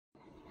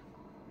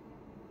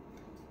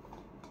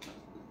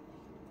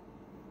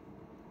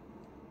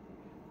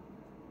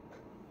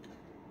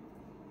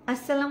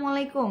আসসালামু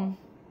আলাইকুম,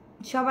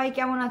 সবাই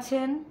কেমন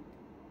আছেন?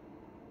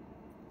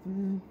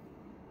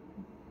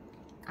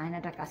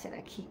 আয়নাটা কাছে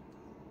রাখি।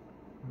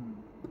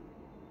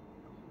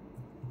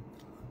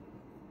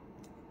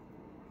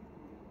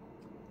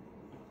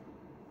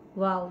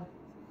 ওয়াও,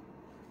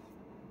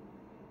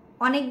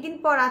 অনেকদিন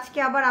পর আজকে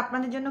আবার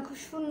আপনাদের জন্য খুব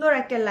সুন্দর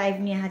একটা লাইভ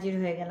নিয়ে হাজির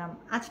হয়ে গেলাম।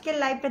 আজকের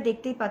লাইভটা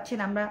দেখতেই পাচ্ছেন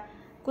আমরা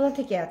কোথা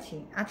থেকে আছি।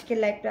 আজকের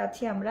লাইভটা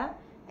আছি আমরা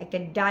একটা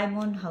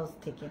ডায়মন্ড হাউস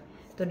থেকে।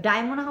 তো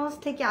ডায়মন্ড হাউস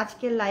থেকে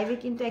আজকের লাইভে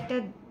কিন্তু একটা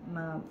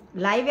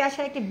লাইভে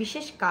আসার একটা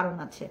বিশেষ কারণ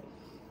আছে।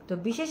 তো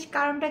বিশেষ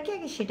কারণটা কি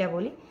আগে সেটা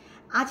বলি।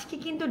 আজকে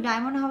কিন্তু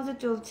ডায়মন্ড হাউসে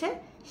চলছে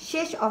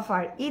শেষ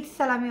অফার, ঈদ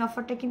সালামি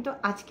অফারটা কিন্তু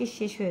আজকে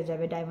শেষ হয়ে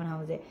যাবে ডায়মন্ড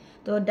হাউসে।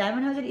 তো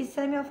ডায়মন্ড হাউসের ঈদ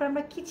সালামি অফার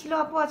আমরা কি ছিল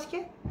আপু আজকে?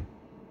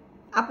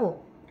 আপু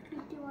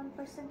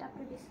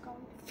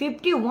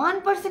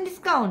 51%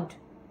 ডিসকাউন্ট,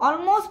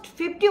 অলমোস্ট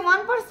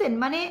 51%,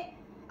 মানে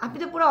আপনি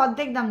তো পুরো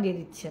অর্ধেক দাম দিয়ে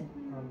দিচ্ছেন,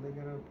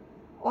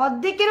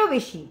 অর্ধেকেরও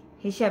বেশি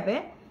হিসাবে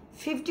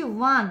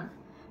 51।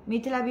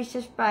 মিথিলা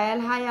বিশ্বাস পায়েল,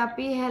 হাই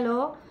আপি, হ্যালো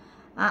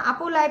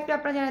আপু। লাইভটা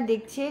আপনারা যারা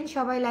দেখছেন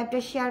সবাই লাইভটা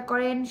শেয়ার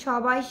করেন,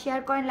 সবাই শেয়ার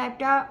করেন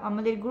লাইভটা।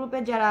 আমাদের গ্রুপে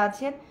যারা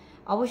আছেন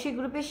অবশ্যই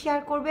গ্রুপে শেয়ার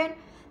করবেন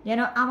যেন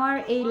আমার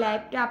এই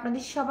লাইভটা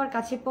আপনাদের সবার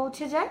কাছে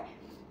পৌঁছে যায়,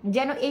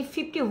 যেন এই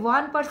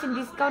 51%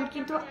 ডিসকাউন্ট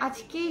কিন্তু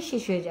আজকেই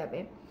শেষ হয়ে যাবে।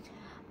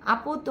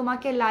 আপু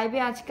তোমাকে লাইভে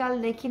আজকাল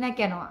দেখি না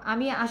কেন?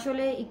 আমি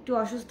আসলে একটু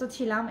অসুস্থ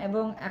ছিলাম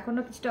এবং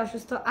এখনও কিছুটা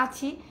অসুস্থ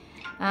আছি।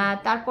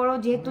 তারপরও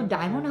যেহেতু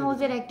ডায়মন্ড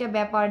হাউসের একটা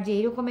ব্যাপার যে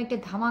এরকম একটা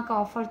ধামাকা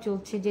অফার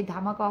চলছে, যে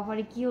ধামাকা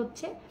অফারে কি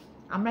হচ্ছে,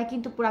 আমরা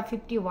কিন্তু পুরো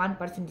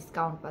 51%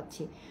 ডিসকাউন্ট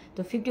পাচ্ছি।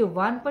 তো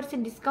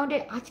 51%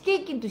 ডিসকাউন্টের আজকেই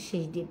কিন্তু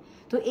শেষ দিন।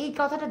 তো এই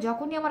কথাটা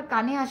যখনই আমার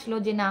কানে আসলো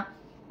যে না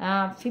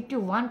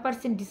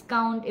 51%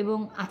 ডিসকাউন্ট এবং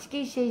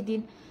আজকেই শেষ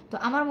দিন, তো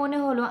আমার মনে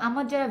হলো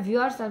আমার যারা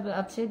ভিউয়ার্স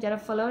আছে, যারা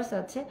ফলোয়ার্স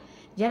আছে,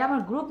 যারা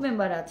আমার গ্রুপ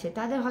মেম্বার আছে,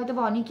 তাদের হয়তো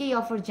বা অনেকেই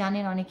অফার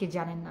জানেন, অনেকে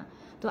জানেন না।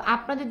 তো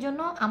আপনাদের জন্য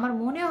আমার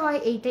মনে হয়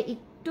এইটা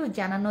একটু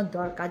জানানোর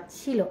দরকার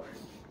ছিল।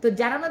 তো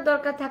জানানোর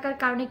দরকার থাকার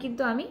কারণে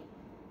কিন্তু আমি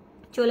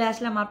চলে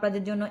আসলাম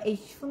আপনাদের জন্য এই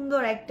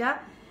সুন্দর একটা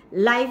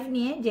লাইভ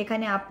নিয়ে,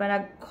 যেখানে আপনারা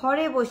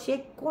ঘরে বসে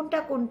কোনটা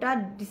কোনটা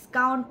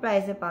ডিসকাউন্ট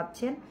প্রাইসে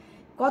পাচ্ছেন,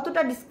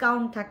 কতটা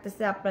ডিসকাউন্ট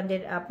থাকতেছে আপনাদের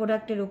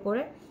প্রোডাক্টের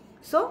উপরে,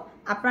 সো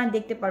আপনারা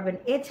দেখতে পারবেন।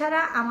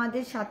 এছাড়া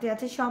আমাদের সাথে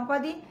আছে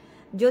সম্পাদি।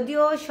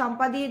 যদিও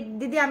সম্পাদি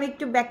দিদি, আমি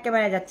একটু ব্যাক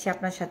ক্যামেরায় যাচ্ছি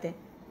আপনার সাথে।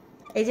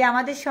 এই যে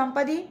আমাদের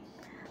সম্পাদি,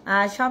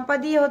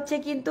 সম্পাদি হচ্ছে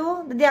কিন্তু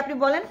দিদি আপনি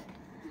বলেন।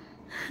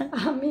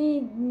 আমি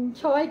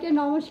সবাইকে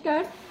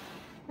নমস্কার।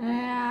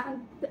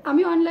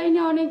 আমি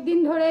অনলাইনে অনেক দিন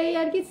ধরেই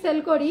আর কি সেল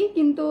করি,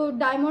 কিন্তু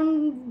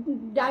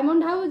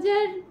ডায়মন্ড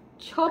হাউসের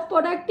সব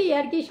প্রোডাক্টই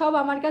আর কি সব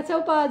আমার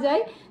কাছেও পাওয়া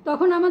যায়।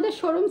 তখন আমাদের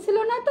শোরুম ছিল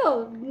না, তো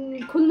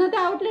খুলনাতে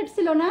আউটলেট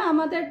ছিল না,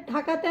 আমাদের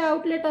ঢাকাতে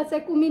আউটলেট আছে,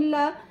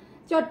 কুমিল্লা,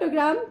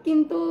 চট্টগ্রাম,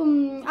 কিন্তু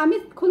আমি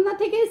খুলনা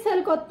থেকেই সেল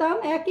করতাম।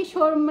 একই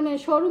মানে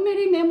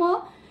শোরুমেরই মেমো,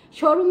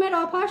 শোরুমের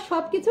অফার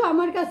সবকিছু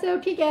আমার কাছেও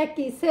ঠিক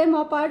একই, সেম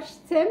অফার,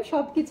 সেম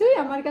সবকিছুই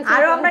আমার কাছে।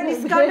 আরো আমরা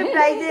ডিসকাউন্টেড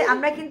প্রাইসে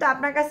আমরা কিন্তু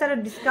আপনার কাছে আরো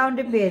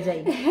ডিসকাউন্টে পেয়ে যাই।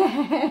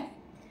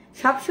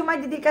 সব সময়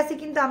দিদির কাছে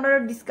কিন্তু আমরা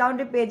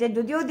ডিসকাউন্টে পেয়ে যাই।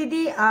 যদিও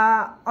দিদি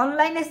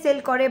অনলাইনে সেল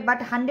করে, বাট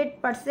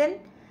 100%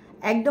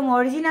 একদম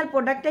অরিজিনাল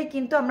প্রোডাক্টটাই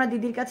কিন্তু আমরা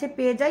দিদির কাছে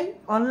পেয়ে যাই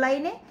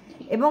অনলাইনে,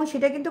 এবং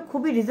সেটা কিন্তু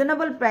খুবই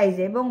রিজনেবল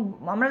প্রাইসে, এবং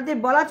আমাদের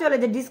বলা চলে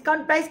যে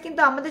ডিসকাউন্ট প্রাইস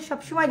কিন্তু আমাদের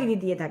সবসময় দিদি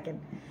দিয়ে থাকেন।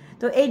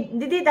 তো এই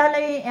দিদি, তাহলে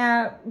আমি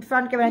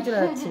ফ্রন্ট ক্যামেরা চলে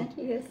যাচ্ছি।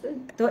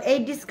 তো এই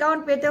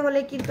ডিসকাউন্ট পেতে হলে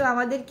কিন্তু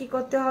আমাদের কি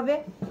করতে হবে?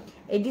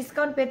 এই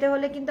ডিসকাউন্ট পেতে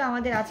হলে কিন্তু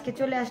আমাদের আজকে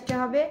চলে আসতে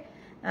হবে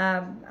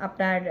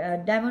আপনার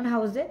ডায়মন্ড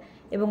হাউসে,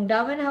 এবং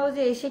ডায়মন্ড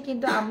হাউসে এসে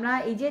কিন্তু আমরা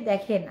এই যে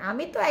দেখেন,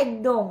 আমি তো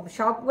একদম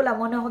সবগুলা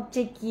মনে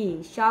হচ্ছে কি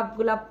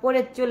সবগুলা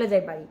পরে চলে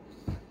যায় বাড়ি।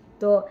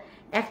 তো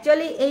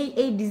অ্যাকচুয়ালি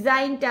এই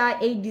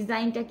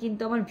ডিজাইনটা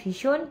কিন্তু আমার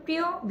ভীষণ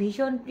প্রিয়,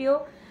 ভীষণ প্রিয়,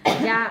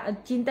 যা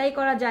চিন্তাই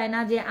করা যায় না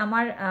যে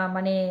আমার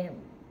মানে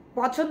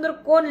পছন্দের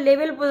কোন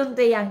লেভেল পর্যন্ত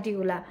এই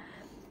আংটিগুলা।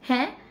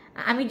 হ্যাঁ,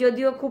 আমি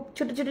যদিও খুব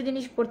ছোট ছোট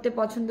জিনিস পরতে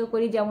পছন্দ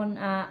করি, যেমন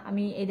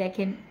আমি এই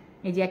দেখেন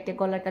এই যে একটা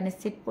গলার কানের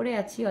সেট পরে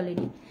আছি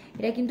অলরেডি,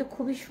 এটা কিন্তু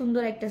খুবই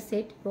সুন্দর একটা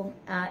সেট, এবং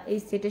এই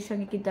সেটের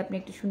সঙ্গে কিন্তু আপনি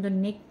একটা সুন্দর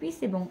নেক পিস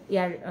এবং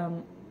ইয়ার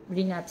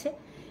রিং আছে,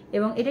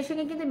 এবং এটার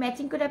সঙ্গে কিন্তু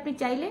ম্যাচিং করে আপনি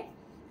চাইলে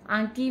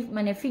আংটি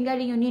মানে ফিঙ্গার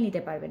রিংও নিয়ে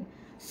নিতে পারবেন।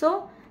 সো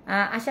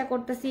আশা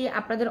করতেছি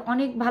আপনাদের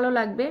অনেক ভালো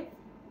লাগবে।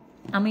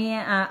 আমি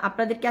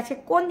আপনাদেরকে আজকে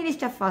কোন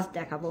জিনিসটা ফার্স্ট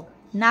দেখাবো?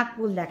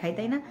 নাকফুল দেখাই,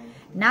 তাই না?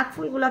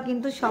 নাকফুলগুলো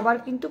কিন্তু সবার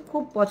কিন্তু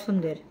খুব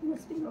পছন্দের।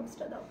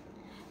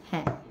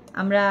 হ্যাঁ,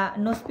 আমরা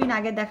নোসপিন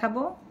আগে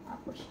দেখাবো।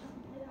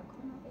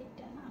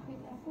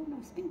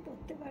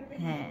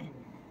 হ্যাঁ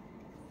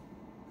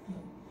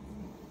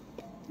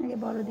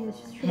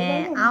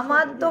হ্যাঁ,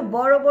 আমার তো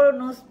বড় বড়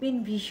নোসপিন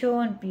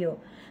ভীষণ প্রিয়।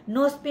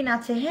 নোসপিন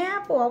আছে, হ্যাঁ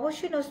আপু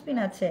অবশ্যই নোসপিন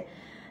আছে।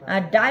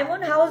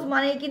 ডায়মন্ড হাউস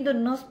মানে কিন্তু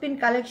নোসপিন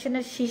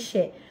কালেকশনের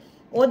শীর্ষে।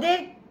 ওদের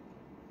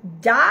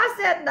যা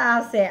আছে তা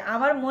আছে,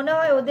 আমার মনে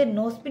হয় ওদের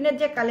নোসপিনের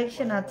যে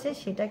কালেকশন আছে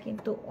সেটা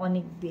কিন্তু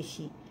অনেক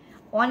বেশি,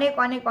 অনেক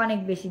অনেক অনেক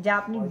বেশি, যা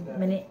আপনি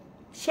মানে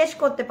শেষ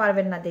করতে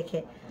পারবেন না দেখে।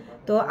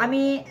 তো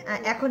আমি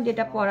এখন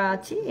যেটা পরা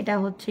আছি এটা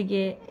হচ্ছে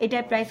গিয়ে,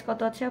 এটার প্রাইস কত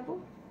আছে আপু?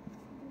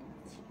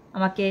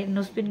 আমাকে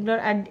নোসপিনগুলোর।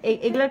 আর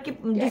এগুলোর কি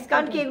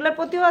ডিসকাউন্ট কি এগুলোর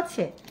প্রতিও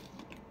আছে?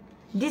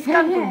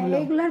 ডিসকাউন্ট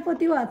এগুলোর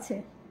প্রতিও আছে।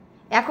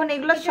 এখন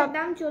এগুলোর সব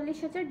দাম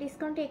 40,000,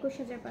 ডিসকাউন্টে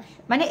 21,500।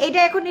 মানে এটা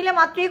এখন নিলে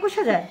মাত্র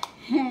 21,000?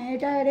 হ্যাঁ,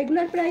 এটা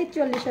রেগুলার প্রাইস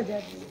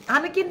 40,000।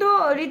 আমি কিন্তু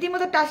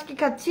রীতিমতো টাস্কি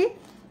খাচ্ছি,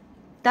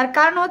 তার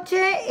কারণ হচ্ছে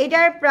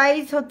এটার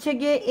প্রাইস হচ্ছে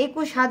গিয়ে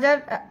 21,000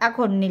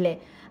 এখন নিলে,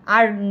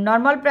 আর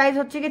নর্মাল প্রাইস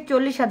হচ্ছে গিয়ে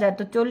 40,000।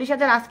 তো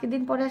 40,000 আজকে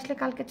দিন পরে আসলে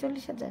কালকে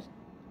 40,000,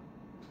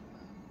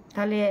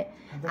 তাহলে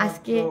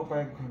আজকে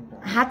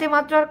হাতে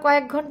মাত্র আর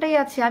কয়েক ঘন্টাই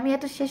আছে। আমি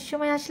এত শেষ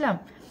সময় আসলাম।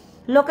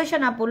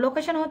 লোকেশন আপু,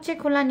 লোকেশন হচ্ছে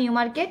খুলনা নিউ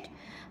মার্কেট।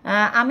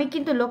 আমি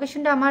কিন্তু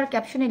লোকেশনটা আমার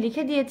ক্যাপশনে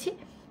লিখে দিয়েছি,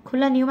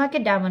 Khulna new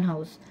market diamond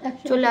house,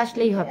 চলে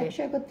আসলেই হবে।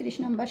 131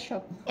 নাম্বার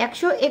শপ।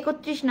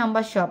 131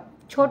 number shop.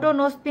 ছোট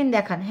নোসপিন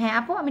দেখান। হ্যাঁ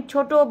আপু, আমি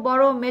ছোট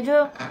বড় মেজো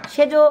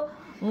সেজো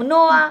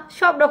নোয়া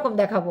সব রকম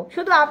দেখাবো,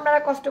 শুধু আপনারা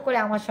কষ্ট করে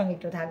আমার সঙ্গে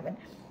একটু থাকবেন,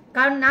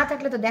 কারণ না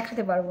থাকলে তো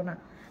দেখাতে পারবো না,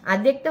 আর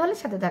দেখতে হলে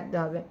সাথে থাকতে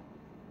হবে।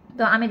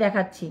 তো আমি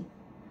দেখাচ্ছি,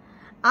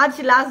 আজ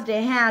লাস্ট ডে।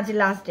 হ্যাঁ আজ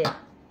লাস্ট ডে।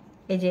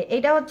 এই যে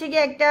এটা হচ্ছে কি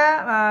একটা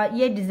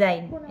ইয়ে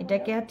ডিজাইন,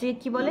 এটাকে হচ্ছে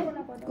কি বলে,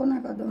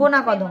 কোনা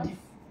কদম।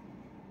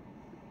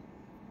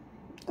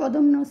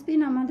 কদম নোসপিন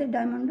আমাদের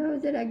ডায়মন্ড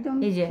হাউসের একদম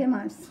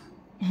ফেমাস।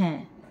 হ্যাঁ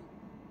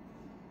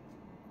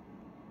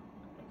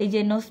এই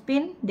যে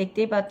নোসপিন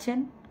দেখতেই পাচ্ছেন,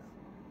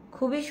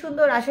 খুবই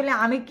সুন্দর। আসলে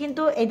আমি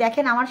কিন্তু এই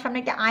দেখেন আমার সামনে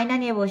একটা আয়না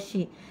নিয়ে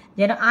বসছি,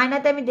 যেন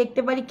আয়নাতে আমি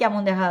দেখতে পারি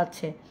কেমন দেখা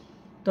যাচ্ছে।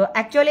 তো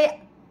অ্যাকচুয়ালি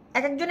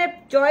এক একজনের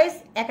চয়েস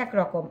এক এক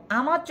রকম।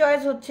 আমার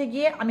চয়েস হচ্ছে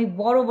গিয়ে আমি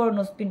বড় বড়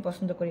নোসপিন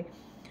পছন্দ করি।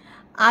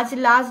 আজ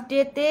লাস্ট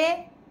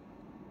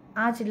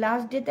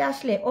ডেতে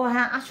আসলে, ও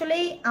হ্যাঁ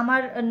আসলেই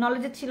আমার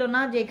নলেজে ছিল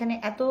না যে এখানে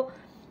এত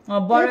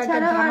বড় একটা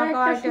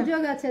ধামাকা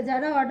সুযোগ আছে।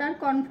 যারা অর্ডার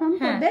কনফার্ম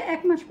করবে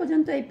 1 মাস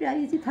পর্যন্ত এই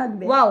প্রাইসই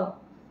থাকবে। ওয়াও,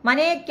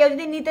 মানে কেউ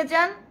যদি নিতে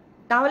চান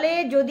তাহলে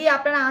যদি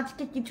আপনারা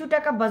আজকে কিছু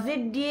টাকা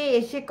বাজেট দিয়ে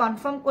এসে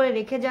কনফার্ম করে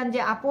রেখে যান যে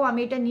আপু আমি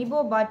এটা নিব,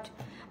 বাট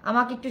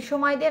আমাকে একটু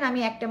সময় দেন, আমি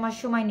 1 মাস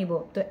সময় নিব,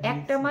 তো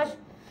 1 মাস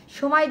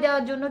সময়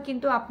দেওয়ার জন্য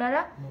কিন্তু আপনারা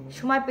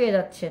সময় পেয়ে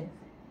যাচ্ছেন।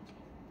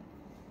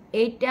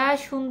 এইটা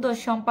সুন্দর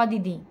শম্পা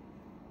দিদি।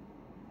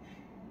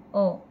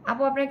 ও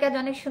আপু আপনার কাজ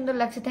অনেক সুন্দর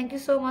লাগছে, thank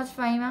you so much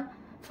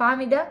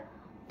Fahmida.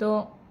 তো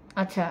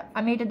আচ্ছা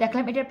আমি এটা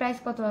দেখলাম, এটার প্রাইস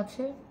কত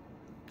আছে?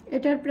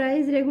 এটার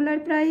প্রাইস রেগুলার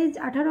প্রাইস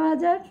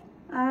 18,000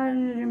 আর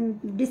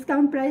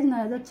ডিসকাউন্ট প্রাইস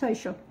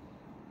 9,600।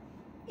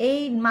 এই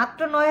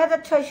মাত্র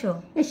 9,600?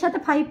 এর সাথে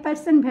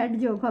 5% ভ্যাট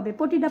যোগ হবে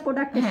প্রতিটা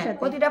প্রোডাক্টের সাথে।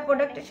 প্রতিটা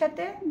প্রোডাক্টের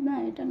সাথে না,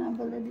 এটা না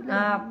বলে দিলে,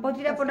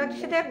 প্রতিটা প্রোডাক্টের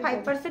সাথে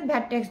 5%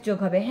 ভ্যাট ট্যাক্স যোগ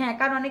হবে। হ্যাঁ,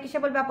 কারণ অনেকে এসে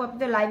বলবে আপু আপনি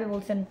তো লাইভে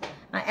বলছেন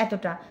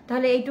এতটা,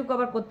 তাহলে এইটুকু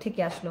আবার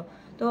কোত্থেকে আসলো?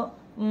 তো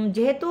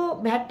যেহেতু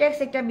ভ্যাট ট্যাক্স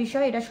একটা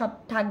বিষয়, এটা সব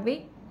থাকবেই।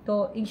 তো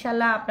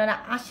ইনশাল্লাহ আপনারা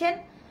আসেন,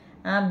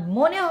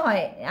 মনে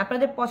হয়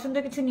আপনাদের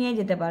পছন্দের কিছু নিয়ে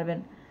যেতে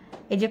পারবেন।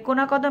 এই যে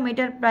কোনা কদম,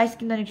 এটার প্রাইস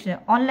কিন্তু অনেক সুন্দর।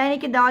 অনলাইনে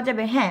কি দেওয়া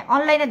যাবে? হ্যাঁ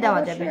অনলাইনে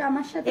দেওয়া যাবে,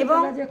 এবং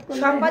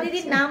শম্পা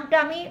দিদির নামটা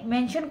আমি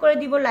মেনশন করে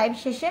দিব লাইভ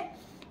শেষে,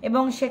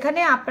 এবং সেখানে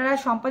আপনারা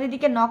শম্পা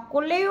দিদিকে নক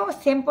করলেও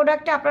সেম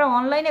প্রোডাক্টটা আপনারা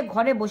অনলাইনে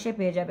ঘরে বসে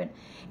পেয়ে যাবেন।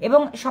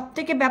 এবং সব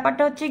থেকে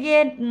ব্যাপারটা হচ্ছে গিয়ে,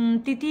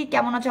 তিথি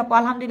কেমন আছো?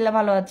 আলহামদুলিল্লাহ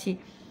ভালো আছি।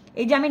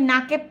 এই যে আমি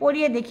নাকে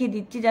পরিয়ে দেখিয়ে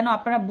দিচ্ছি যেন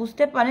আপনারা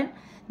বুঝতে পারেন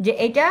যে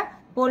এটা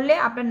পরলে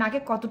আপনার নাকে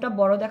কতটা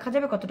বড় দেখা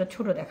যাবে, কতটা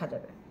ছোট দেখা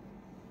যাবে।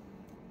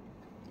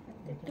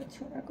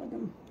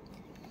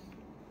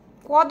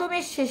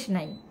 কদমের শেষ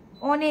নাই,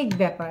 অনেক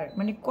ব্যাপার,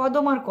 মানে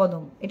কদম আর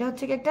কদম। এটা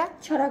হচ্ছে কি একটা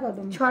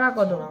ছড়া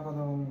কদম।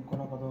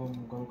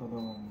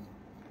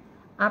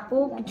 আপু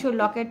কিছু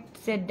লকেট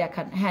সেট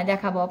দেখান। হ্যাঁ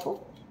দেখাবো আপু।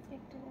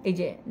 এই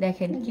যে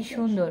দেখেন কি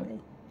সুন্দর।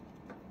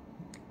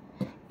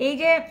 এই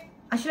যে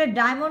আসলে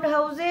ডায়মন্ড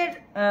হাউসের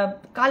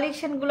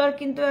কালেকশনগুলোর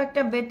কিন্তু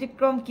একটা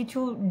ব্যতিক্রম কিছু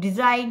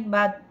ডিজাইন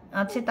বা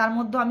আছে, তার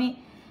মধ্যে আমি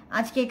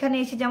আজকে এখানে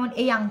এসে যেমন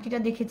এই আংটিটা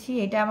দেখেছি,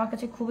 এটা আমার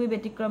কাছে খুবই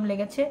ব্যতিক্রম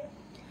লেগেছে।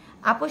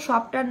 আপু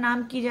শপটার নাম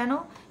কি জানো?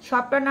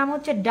 শপটার নাম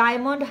হচ্ছে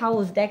ডায়মন্ড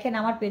হাউস। দেখেন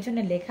আমার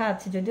পেছনে লেখা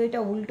আছে, যদিও এটা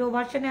উল্টো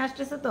ভার্সনে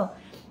আসতেছে, তো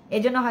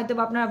এই জন্য হয়তো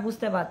আপনারা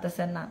বুঝতে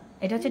পারতেছেন না।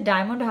 এটা হচ্ছে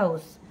ডায়মন্ড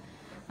হাউস।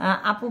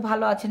 আপু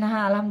ভালো আছেন?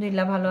 হ্যাঁ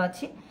আলহামদুলিল্লাহ ভালো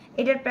আছি।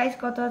 এটার প্রাইস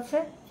কত আছে?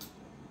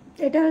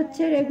 এটা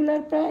হচ্ছে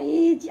regular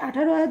price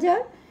 18,000,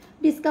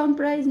 discount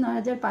price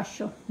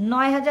 9,500।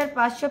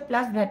 9,500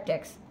 plus VAT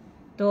tax.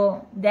 তো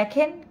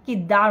দেখেন কি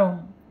দারুণ,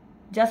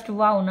 জাস্ট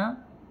ওয়াও না?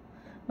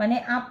 মানে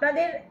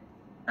আপনাদের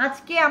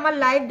আজকে আমার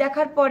লাইভ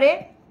দেখার পরে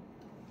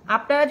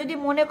আপনারা যদি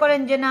মনে করেন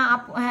যে না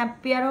আপু, হ্যাঁ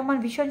পিয়া রহমান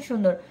ভীষণ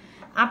সুন্দর,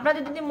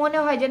 আপনাদের যদি মনে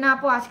হয় যে না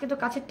আপু আজকে তো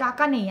কাছে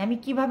টাকা নেই, আমি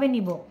কিভাবে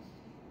নিব,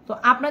 তো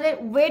আপনাদের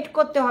ওয়েট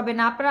করতে হবে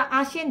না। আপনারা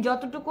আসেন,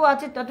 যতটুকু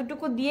আছে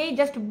ততটুকু দিয়েই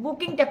জাস্ট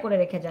বুকিংটা করে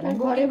রেখে যান। আর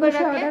ঘরে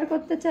বসে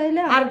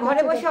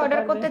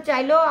অর্ডার করতে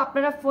চাইলেও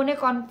আপনারা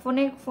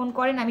ফোনে ফোন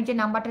করেন, আমি যে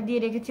নাম্বারটা দিয়ে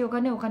রেখেছি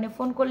ওখানে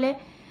ফোন করলে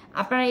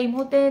আপনারা এই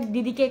মুহূর্তে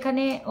দিদিকে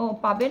এখানে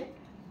পাবেন।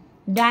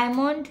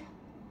 ডায়মন্ড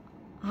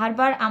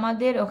হারবার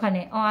আমাদের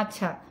ওখানে। ও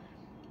আচ্ছা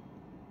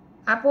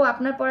আপু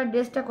আপনার পরের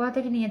ড্রেসটা কোথা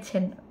থেকে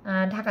নিয়েছেন?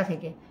 ঢাকা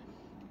থেকে।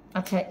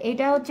 আচ্ছা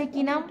এটা হচ্ছে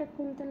কি নাম?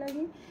 খুলতে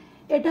লাগে।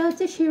 এটা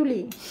হচ্ছে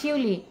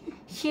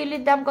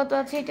শিউলির দাম কত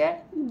আছে এটার?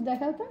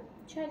 দেখাও তো।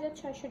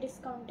 6,600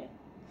 ডিসকাউন্টে।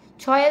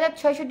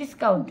 6,600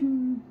 ডিসকাউন্ট।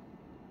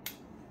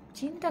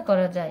 চিন্তা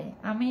করা যায়,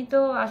 আমি তো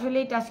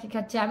আসলেই টাস্কি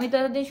খাচ্ছি। আমি তো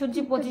এতদিন শুনছি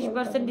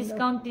 25%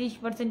 ডিসকাউন্ট,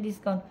 30%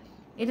 ডিসকাউন্ট,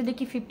 এটা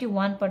দেখি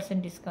 51%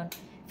 ডিসকাউন্ট।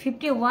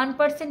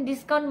 51%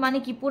 ডিসকাউন্ট মানে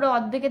কি পুরো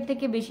অর্ধেকের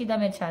থেকে বেশি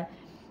দামে ছাড়।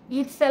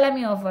 ঈদ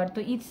সালামি অফার, তো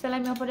ঈদ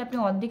সালামি অফারে আপনি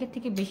অর্ধেকের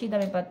থেকে বেশি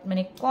দামে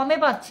মানে কমে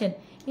পাচ্ছেন,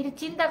 এটা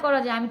চিন্তা করা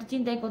যায়। আমি তো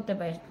চিন্তাই করতে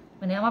পারি,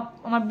 মানে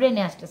আমার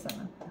ব্রেনে আসতেছে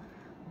না।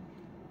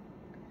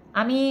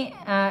 আমি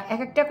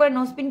এক একটা করে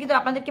নোজপিন কিন্তু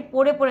আপনাদেরকে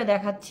পরে পরে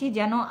দেখাচ্ছি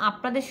যেন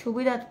আপনাদের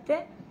সুবিধার্থে।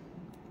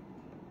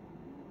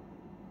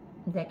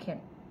 দেখেন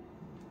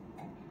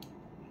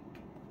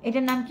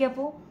এটার নাম কি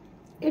আপু?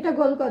 এটা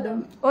গোল কদম।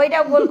 ওইটা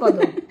গোল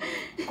কদম।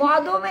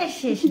 কদমের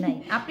শেষ নাই,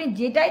 আপনি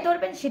যেটাই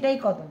ধরবেন সেটাই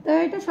কদম। তো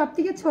এটা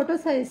সবথেকে ছোট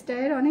সাইজটা,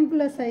 এর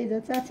অনেকগুলো সাইজ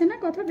আছে না?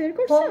 কথা বের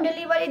করছো? হোম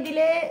ডেলিভারি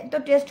দিলে তো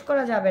টেস্ট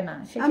করা যাবে না,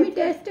 আমি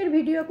টেস্টের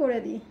ভিডিও করে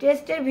দিই।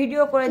 টেস্টের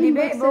ভিডিও করে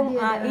দিবে এবং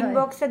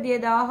ইনবক্সে দিয়ে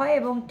দেওয়া হয়,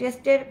 এবং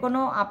টেস্টের কোনো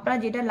আপনারা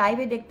যেটা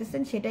লাইভে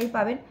দেখতেছেন সেটাই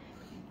পাবেন।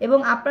 এবং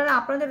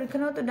আপনাদের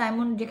ওইখানেও তো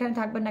ডায়মন্ড যেখানে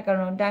থাকবেন না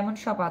কারণ ডায়মন্ড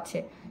শপ আছে,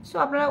 সো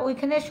আপনারা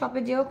ওইখানে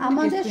শপে যেও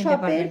আমাদের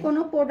শপের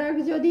কোনো প্রোডাক্ট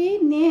যদি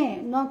নিয়ে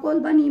নকল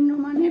বা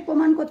নিম্নমানের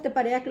প্রমাণ করতে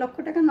পারে 1 লক্ষ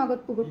টাকা নগদ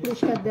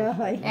পুরস্কার দেওয়া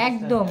হয়।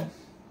 একদম,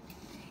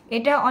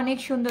 এটা অনেক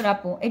সুন্দর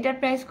আপু। এটার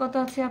প্রাইস কত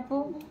আছে আপু?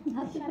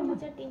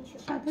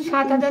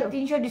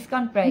 7,300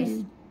 discount price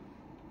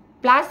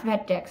plus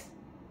VAT tax.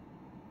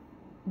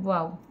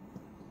 Wow,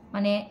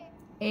 মানে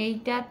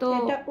এইটা তো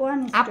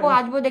আপু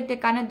আসবো দেখতে,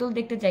 কানের দুল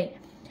দেখতে চাই।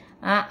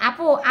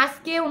 আপু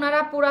আজকে ওনারা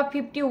পুরো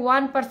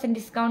 51%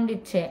 ডিসকাউন্ট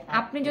দিচ্ছে।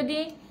 আপনি যদি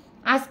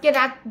আজকে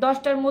রাত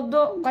 10টার মধ্যে,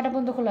 কটা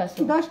পর্যন্ত খোলা আছে?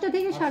 10টা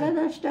থেকে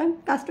 10:30,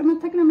 কাস্টমার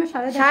থাকলে আমরা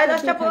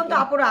 10:30 পর্যন্ত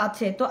আপুরা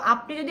আছে। তো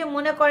আপনি যদি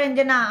মনে করেন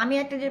যে না আমি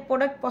একটা যে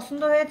প্রোডাক্ট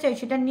পছন্দ হয়েছে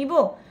সেটা নিব,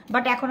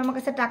 বাট এখন আমার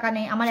কাছে টাকা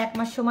নেই, আমার 1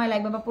 মাস সময়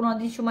লাগবে বা 15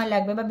 দিন সময়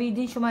লাগবে বা 20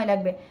 দিন সময়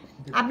লাগবে,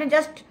 আপনি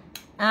জাস্ট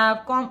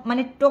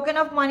মানে টোকেন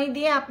অফ মানি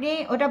দিয়ে আপনি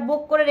ওটা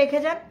বুক করে রেখে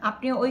যান।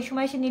 আপনি ওই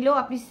সময় এসে নিলেও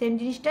আপনি সেম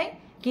জিনিসটাই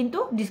কিন্তু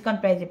ডিসকাউন্ট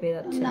প্রাইসে পেয়ে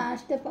যাচ্ছেন। না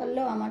আসতে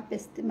পারলেও আমার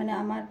মানে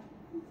আমার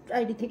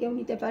আইডি থেকেও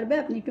নিতে পারবে,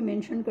 আপনি একটু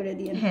মেনশন করে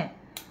দিন। হ্যাঁ,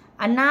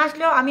 আর না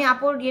আসলেও আমি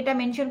আপুর ইয়েটা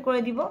মেনশন করে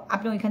দিব,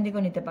 আপনি ওইখান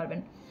থেকেও নিতে পারবেন।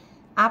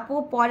 আপু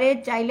পরে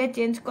চাইলে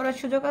চেঞ্জ করার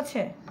সুযোগ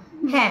আছে?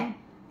 হ্যাঁ,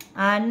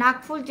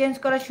 নাকফুল চেঞ্জ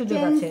করার সুযোগ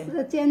আছে।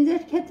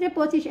 চেঞ্জের ক্ষেত্রে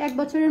 1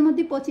 বছরের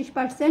মধ্যে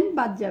 25%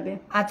 বাদ যাবে।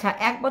 আচ্ছা,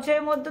 1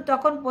 বছরের মধ্যে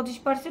তখন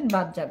 25%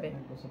 বাদ যাবে,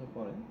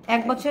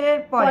 1 বছরের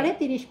পরে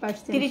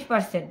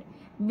 30%।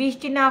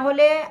 বৃষ্টি না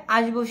হলে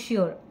আসবো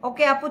শিওর।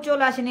 ওকে আপু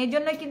চলে আসেন, এই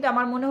জন্য কিন্তু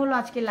আমার মনে হলো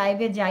আজকে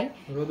লাইভে যাই।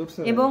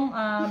 এবং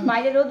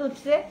বাইরে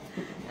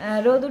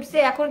রোদ উঠছে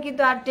এখন,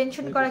 কিন্তু আর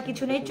টেনশন করার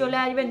কিছু নেই, চলে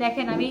আসবেন।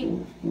 দেখেন আমি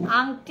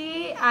আংটি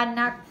আর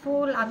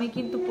নাকফুল আমি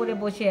কিন্তু পরে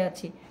বসে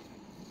আছি।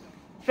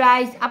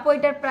 প্রাইস আপু,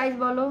 এটার প্রাইস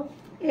বলো।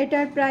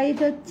 এটার প্রাইস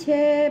হচ্ছে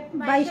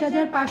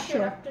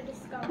 22,500,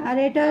 আর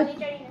এটা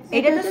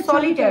তো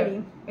সলিটারি,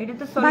 এটা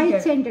তো 22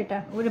 সেন্ট। এটা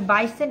ওরে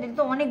 22 সেন্ট, এটা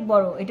তো অনেক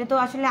বড়। এটা তো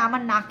আসলে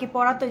আমার নাকে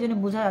পড়া তো এই জন্য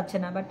বোঝা যাচ্ছে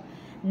না, বাট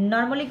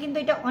নর্মালি কিন্তু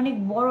এটা অনেক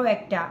বড়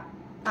একটা।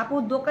 আপু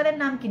দোকানের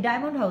নাম কি?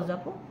 ডায়মন্ড হাউস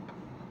আপু।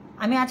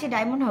 আমি আছি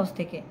ডায়মন্ড হাউস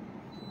থেকে।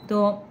 তো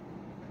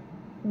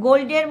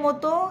গোল্ডের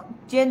মতো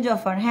চেঞ্জ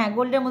অফার, হ্যাঁ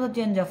গোল্ডের মতো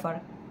চেঞ্জ অফার।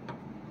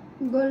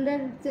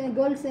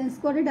 গোল্ড চেঞ্জ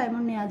করে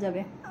ডায়মন্ড নেওয়া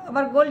যাবে,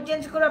 আবার গোল্ড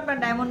চেঞ্জ করে আপনার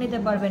ডায়মন্ড নিতে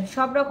পারবেন।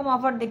 সব রকম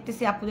অফার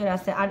দেখতেছি আপুদের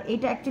আছে। আর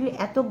এটা অ্যাকচুয়ালি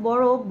এত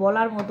বড়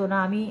বলার মতো না।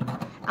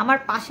 আমার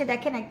পাশে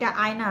দেখেন একটা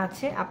আয়না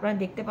আছে, আপনারা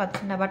দেখতে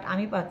পাচ্ছেন না বাট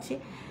আমি পাচ্ছি।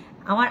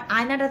 আমার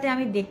আয়নাটাতে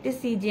আমি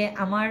দেখতেছি যে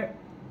আমার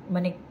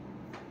মানে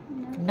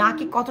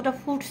নাকি কতটা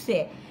ফুটছে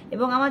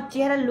এবং আমার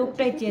চেহারার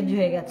লুকটাই চেঞ্জ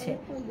হয়ে গেছে।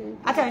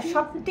 আচ্ছা,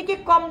 সব থেকে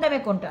কম দামে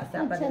কোনটা আছে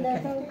আপনাদের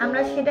এখানে?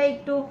 আমরা সেটা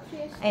একটু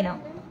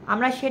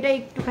আমরা সেটা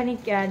একটুখানি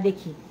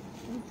দেখি।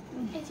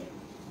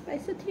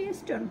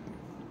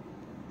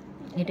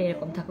 এটা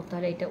এরকম থাকুক,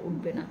 তাহলে এটা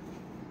উঠবে না।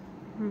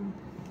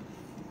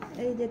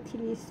 এই যে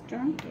 3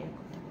 স্টোন,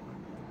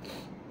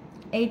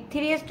 এই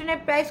 3 স্টোনের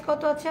প্রাইস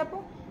কত আছে আপু?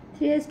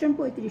 3 স্টোন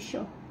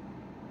 3500।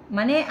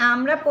 মানে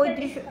আমরা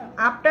 3500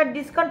 আফটার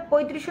ডিসকাউন্ট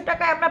 3500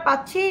 টাকায় আমরা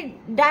পাচ্ছি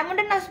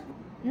ডায়মন্ডের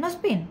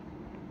নোজপিন।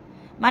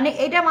 মানে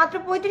এটা মাত্র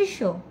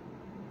 3500?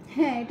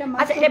 হ্যাঁ, এটা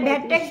মাত্র। আচ্ছা, এটা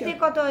ভ্যাট ট্যাক্স দিয়ে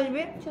কত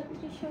আসবে?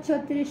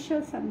 3600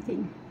 সামথিং।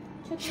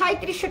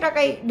 3700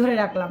 টাকায় ধরে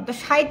রাখলাম। তো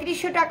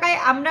 3700 টাকায়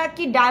আমরা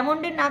কি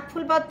ডায়মন্ডের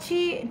নাকফুল পাচ্ছি?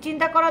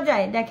 চিন্তা করা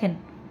যায়। দেখেন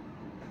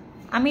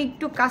আমি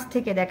একটু কাছ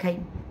থেকে দেখাই।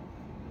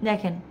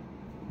 দেখেন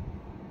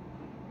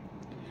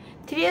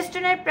 3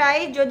 স্টোনের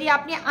প্রাইস যদি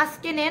আপনি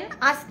আজকে নেন,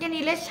 আজকে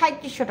নিলে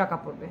 3700 টাকা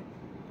পড়বে,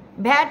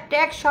 ভ্যাট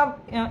ট্যাক্স সব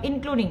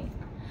ইনক্লুডিং।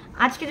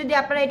 আজকে যদি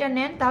আপনারা এটা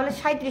নেন তাহলে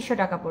 3700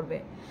 টাকা পড়বে।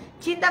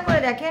 চিন্তা করে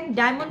দেখেন,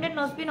 ডায়মন্ডের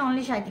নোজপিন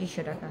অনলি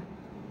 3700 টাকা।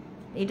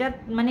 এটা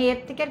মানে এর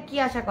থেকে আর কি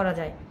আশা করা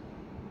যায়?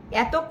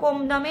 এত কম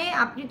দামে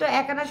আপনি তো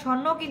 1 আনা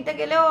স্বর্ণ কিনতে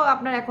গেলেও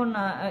আপনার এখন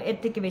এর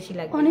থেকে বেশি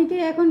লাগবে। অনেকে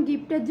এখন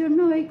গিফটের জন্য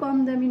ওই কম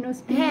দামি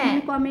নোজপিন,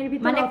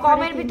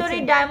 কমের ভিতরে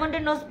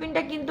ডায়মন্ডের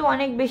নোজপিনটা কিন্তু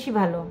অনেক বেশি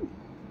ভালো,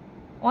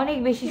 অনেক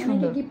বেশি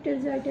সুন্দর গিফটের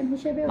আইটেম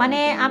হিসেবে। মানে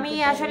আমি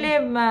আসলে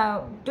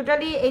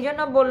টোটালি এই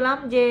জন্য বললাম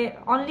যে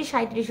অনলি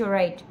 3700,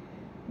 রাইট?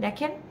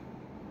 দেখেন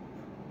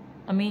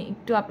আমি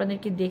একটু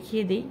আপনাদেরকে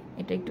দেখিয়ে দিই,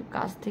 এটা একটু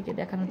কাছ থেকে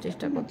দেখানোর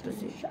চেষ্টা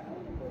করতেছি।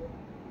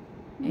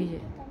 এই যে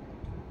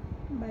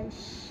 22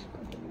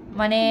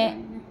 মানে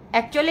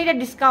অ্যাকচুয়ালি এটা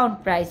ডিসকাউন্ট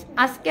প্রাইস,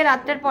 আজকে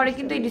রাতের পরে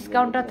কিন্তু এই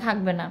ডিসকাউন্টটা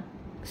থাকবে না।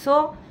 সো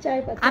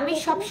আমি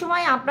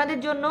সবসময় আপনাদের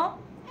জন্য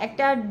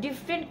একটা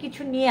ডিফারেন্ট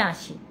কিছু নিয়ে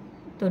আসি।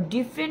 তো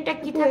ডিফারেন্টটা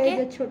কি থাকে,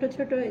 ছোট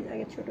ছোট এই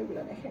জায়গায়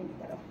ছোটগুলো দেখেন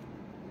তারা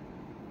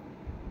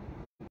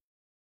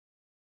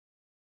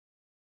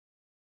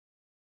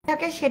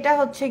থাকে, সেটা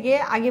হচ্ছে গিয়ে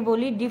আগে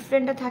বলি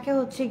ডিফারেন্টটা থাকে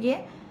হচ্ছে গিয়ে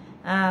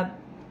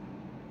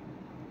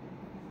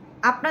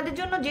আপনাদের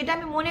জন্য যেটা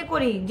আমি মনে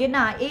করি যে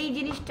না এই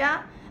জিনিসটা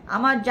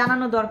আমার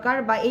জানানো দরকার,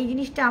 বা এই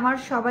জিনিসটা আমার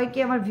সবাইকে,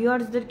 আমার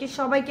ভিউয়ার্সদেরকে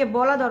সবাইকে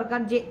বলা দরকার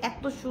যে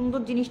এত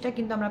সুন্দর জিনিসটা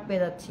কিন্তু আমরা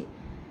পেয়ে যাচ্ছি।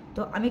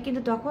 তো আমি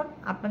কিন্তু তখন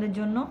আপনাদের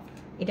জন্য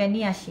এটা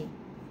নিয়ে আসি।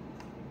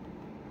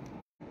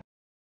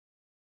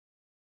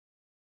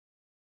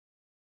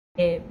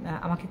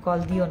 আমাকে কল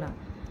দিও না,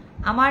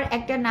 আমার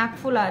একটা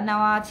নাকফুলা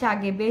নেওয়া আছে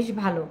আগে, বেশ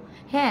ভালো।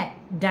 হ্যাঁ,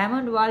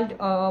 ডায়মন্ড ওয়ার্ল্ড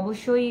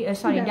অবশ্যই,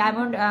 সরি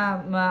ডায়মন্ড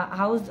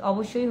হাউস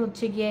অবশ্যই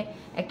হচ্ছে গিয়ে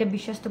একটা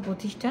বিশ্বস্ত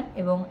প্রতিষ্ঠান,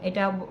 এবং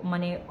এটা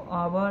মানে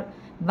আবার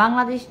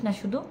বাংলাদেশ না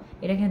শুধু,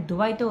 এটা কিন্তু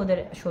দুবাইতেও ওদের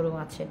শোরুম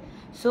আছে।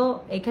 সো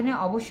এখানে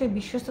অবশ্যই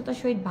বিশ্বস্ততার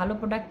সহিত ভালো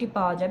প্রোডাক্টই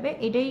পাওয়া যাবে,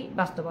 এটাই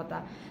বাস্তবতা।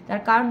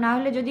 তার কারণ না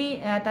হলে যদি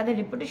তাদের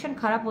রেপুটেশন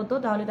খারাপ হতো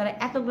তাহলে তারা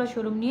এতগুলো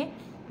শোরুম নিয়ে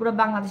পুরো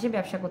বাংলাদেশে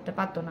ব্যবসা করতে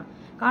পারতো না।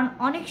 কারণ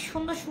অনেক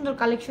সুন্দর সুন্দর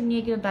কালেকশন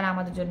নিয়ে কিন্তু তারা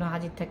আমাদের জন্য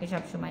হাজির থাকে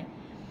সবসময়।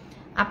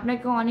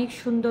 আপনাকে অনেক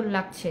সুন্দর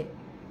লাগছে,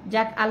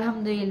 যাক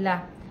আলহামদুলিল্লাহ।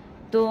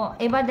 তো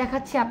এবার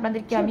দেখাচ্ছি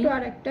আপনাদেরকে আমি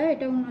আরেকটা,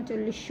 এটা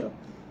 3900,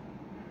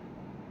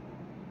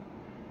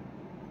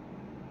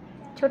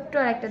 ছোট্ট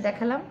আরেকটা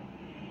দেখালাম।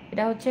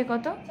 এটা হচ্ছে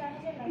কত?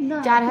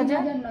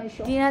 4000,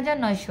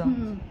 3900।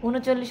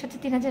 39 হচ্ছে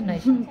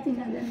 3900,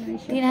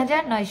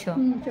 3900।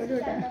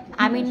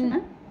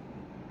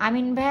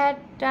 আমিন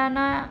ভাইয়ারটা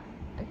না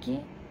কি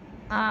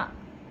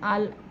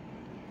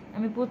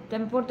আমি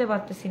পড়তে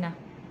পারতেছি না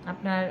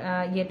আপনার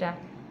ইয়েটা।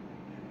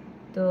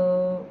 তো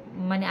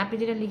মানে আপনি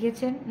যেটা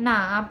লিখেছেন, না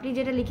আপনি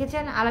যেটা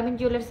লিখেছেন আলামিন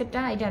জুয়েলার্সেরটা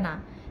এটা না,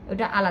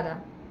 ওটা আলাদা।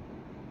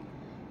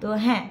 তো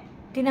হ্যাঁ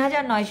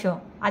 3900,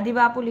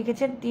 আদিবা আপু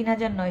লিখেছেন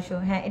 3900,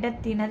 হ্যাঁ এটা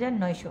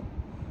 3900।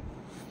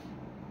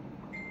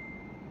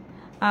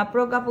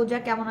 প্রজ্ঞা পূজা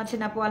কেমন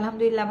আছেন আপু?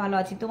 আলহামদুলিল্লাহ ভালো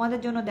আছি। তোমাদের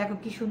জন্য দেখো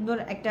কি সুন্দর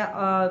একটা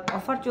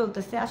অফার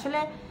চলতেছে। আসলে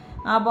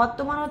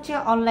বর্তমান হচ্ছে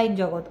অনলাইন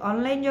জগৎ,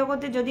 অনলাইন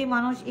জগতে যদি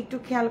মানুষ একটু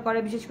খেয়াল করে,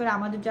 বিশেষ করে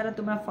আমাদের যারা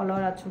তোমরা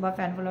ফলোয়ার আছো বা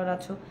ফ্যান ফলোয়ার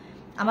আছো,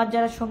 আমার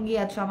যারা সঙ্গী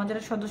আছো, আমার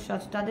যারা সদস্য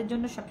আছো, তাদের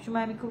জন্য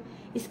সবসময় আমি খুব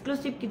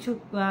এক্সক্লুসিভ কিছু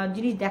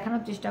জিনিস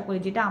দেখানোর চেষ্টা করি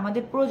যেটা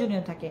আমাদের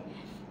প্রয়োজনীয় থাকে,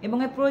 এবং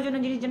এই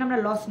প্রয়োজনীয় জিনিস যেন আমরা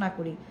লস না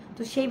করি।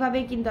 তো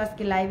সেইভাবেই কিন্তু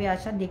আজকে লাইভে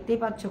আসা, দেখতেই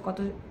পাচ্ছ কত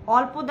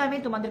অল্প দামে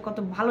তোমাদের কত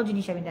ভালো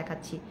জিনিস আমি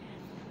দেখাচ্ছি।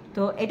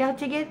 তো এটা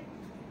হচ্ছে গিয়ে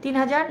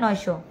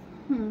 3900,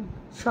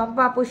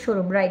 শম্পা আপুর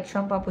শোরুম, রাইট,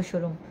 শম্পা আপুর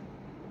শোরুম।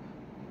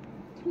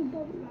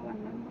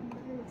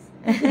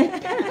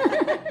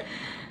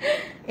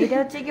 এটা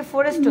হচ্ছে কি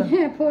ফোরেস্টন?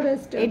 হ্যাঁ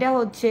ফোরেস্টন, এটা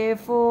হচ্ছে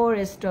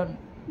ফোরেস্টন।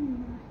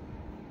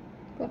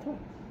 কথা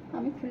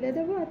আমি খুলে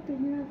দেব আর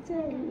তুমি হচ্ছে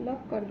লক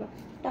করবে,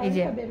 এই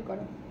যে বের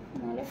করো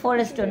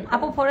ফোরেস্টন।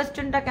 আপু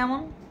ফোরেস্টনটা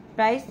কেমন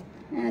প্রাইস?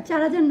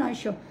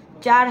 4900।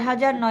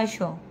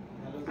 4900।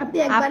 আপনি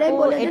একবারে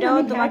বলে দেন, এটাও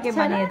আমি তোমাকে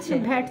বানিয়েছে,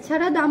 ভ্যাট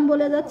ছাড়া দাম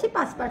বলে যাচ্ছি,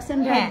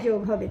 5% ভ্যাট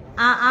যোগ হবে।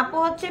 আপু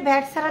হচ্ছে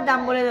ভ্যাট ছাড়া দাম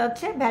বলে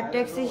যাচ্ছে, ভ্যাট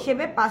ট্যাক্স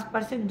হিসেবে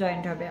 5%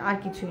 জয়েন্ট হবে, আর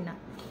কিছুই না,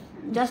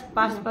 জাস্ট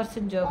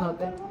 5% যোগ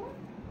হবে।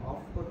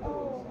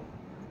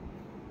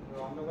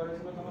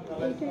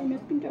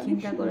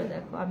 চিন্তা করে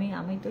দেখো,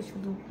 আমি তো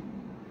শুধু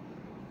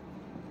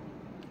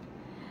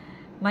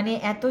মানে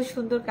এত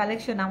সুন্দর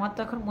কালেকশন, আমার তো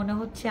এখন মনে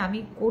হচ্ছে আমি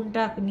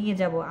কোনটা নিয়ে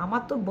যাব।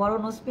 আমার তো বড়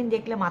নোসপিন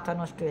দেখলে মাথা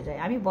নষ্ট হয়ে যায়,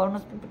 আমি বড়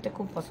নোসপিন পড়তে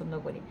খুব পছন্দ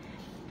করি।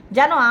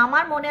 জানো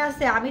আমার মনে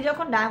আছে আমি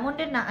যখন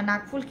ডায়মন্ডের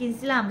নাকফুল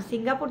কিনছিলাম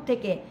সিঙ্গাপুর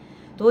থেকে,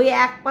 তো ওই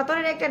এক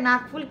পাথরের একটা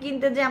নাকফুল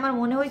কিনতে যে আমার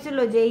মনে হয়েছিল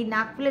যে এই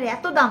নাকফুলের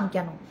এত দাম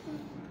কেন।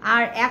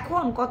 আর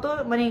এখন কত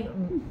মানে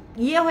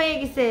ইয়ে হয়ে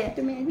গেছে,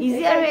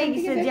 ইজিয়ার হয়ে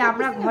গেছে যে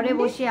আমরা ঘরে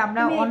বসে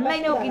আমরা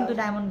অনলাইনেও কিন্তু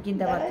ডায়মন্ড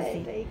কিনতে পারতেছি।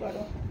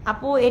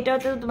 আপু এটাও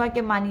তো তোমাকে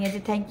মানিয়েছে,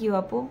 থ্যাংক ইউ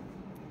আপু।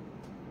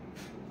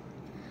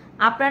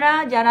 আপনারা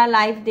যারা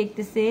লাইভ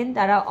দেখতেছেন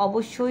তারা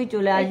অবশ্যই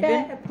চলে আসবেন।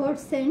 4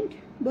 সেন্ট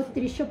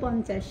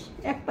 3250,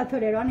 এক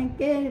পাথরের।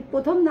 অনেকে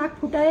প্রথম নাক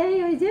ফুটায়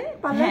ওই যে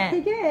পার্লার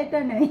থেকে, এটা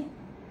নেই,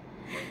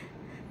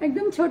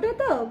 একদম ছোট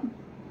তো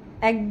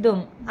একদম।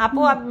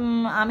 আপু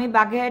আমি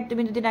বাগেরহাট,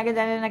 তুমি দুদিন আগে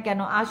জানেন না কেন?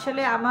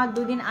 আসলে আমার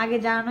দুদিন আগে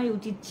জানানোই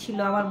উচিত ছিল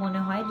আমার মনে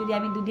হয়। যদি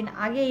আমি দুদিন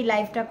আগে এই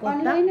লাইভটা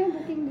করতাম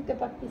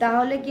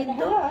তাহলে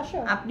কিন্তু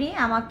আপনি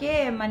আমাকে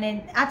মানে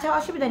আচ্ছা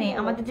অসুবিধা নেই,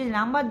 আমাদের যে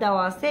নাম্বার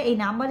দেওয়া আছে এই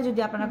নাম্বারে যদি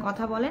আপনারা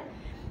কথা বলেন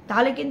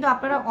তাহলে কিন্তু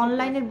আপনারা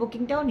অনলাইনের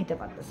বুকিংটাও নিতে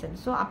পারতেছেন।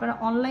 সো আপনারা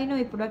অনলাইনেও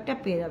এই প্রোডাক্টটা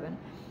পেয়ে যাবেন।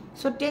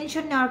 সো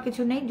টেনশন নেওয়ার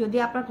কিছু নেই। যদি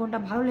আপনার কোনটা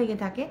ভালো লেগে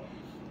থাকে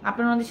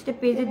আপনারা আমাদের সাথে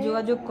পেজে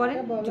যোগাযোগ করেন,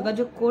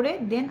 যোগাযোগ করে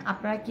দেন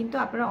আপনারা কিন্তু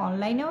আপনারা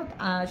অনলাইনেও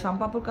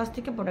সম্পাপুর কাছ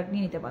থেকে প্রোডাক্ট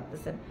নিয়ে নিতে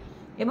পারতেছেন,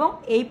 এবং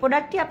এই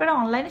প্রোডাক্টটি আপনারা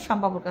অনলাইনে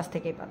সম্পাপুর কাছ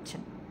থেকেই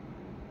পাচ্ছেন।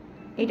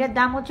 এটার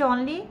দাম হচ্ছে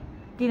অনলি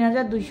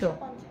 3250,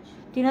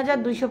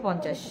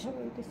 3250,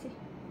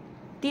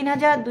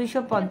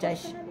 3250।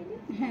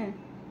 হ্যাঁ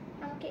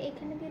আমাকে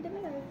এখানে দিয়ে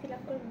দেবেন, আমি ফিল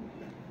আপ করে নেব।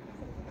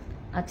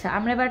 আচ্ছা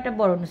আমরা এবার একটা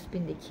বড়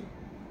স্পিন দেখি,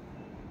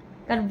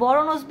 কারণ বড়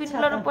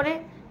নোজপিনগুলোর উপরে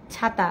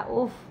ছাতা,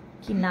 ওফ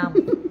কি নাম।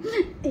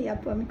 এই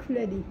আপু আমি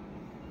খুলে দিই,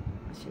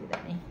 অসুবিধা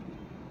নেই।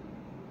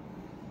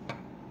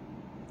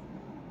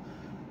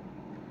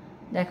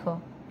 দেখো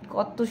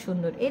কত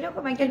সুন্দর,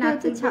 এরকম একটা এটা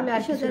হচ্ছে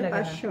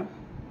 26,500।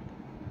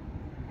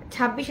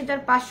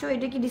 26,500।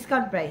 এটা কি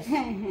ডিসকাউন্ট প্রাইস?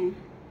 হ্যাঁ হ্যাঁ।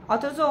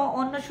 অথচ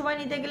অন্য সময়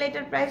নিতে গেলে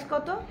এটার প্রাইস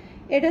কত?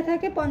 এটা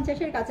থাকে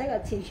 50-এর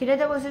কাছাকাছি। সেটাই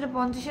তো বলছি, এটা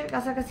 50-এর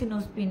কাছাকাছি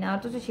নোজপিন,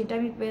 অথচ সেটা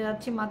আমি পেয়ে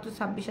যাচ্ছি মাত্র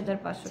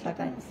 26,500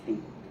 টাকায়।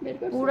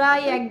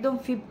 পুরাই একদম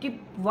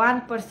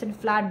 51%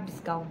 ফ্ল্যাট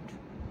ডিসকাউন্ট,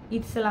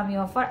 ঈদ সালামি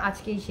অফার।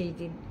 আজকেই শেষ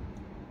দিন,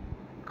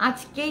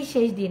 আজকেই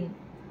শেষ দিন।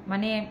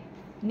 মানে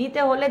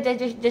নিতে হলে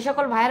যে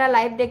সকল ভাইয়েরা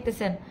লাইভ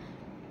দেখতেছেন,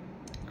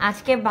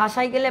 আজকে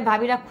বাসায় গেলে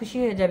ভাবিরা খুশি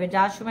হয়ে যাবে,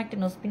 যাওয়ার সময় একটা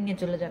নোজপিন নিয়ে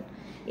চলে যান।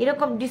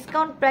 এরকম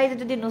ডিসকাউন্ট প্রাইসে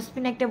যদি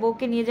নোজপিন একটা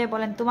বউকে নিয়ে যায়,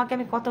 বলেন তোমাকে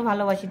আমি কত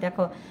ভালোবাসি,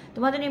 দেখো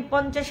তোমার জন্য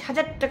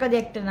 50,000 টাকা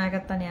দিয়ে একটা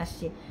নাগাত্তা নিয়ে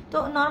আসছি। তো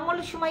নর্মাল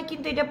সময়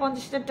কিন্তু এটা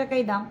 50,000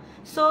 টাকাই দাম।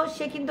 সো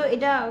সে কিন্তু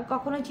এটা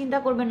কখনোই চিন্তা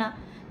করবে না।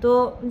 তো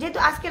যেহেতু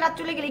আজকে রাত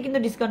চলে গেলে কিন্তু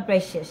ডিসকাউন্ট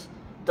প্রাইস শেষ,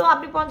 তো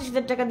আপনি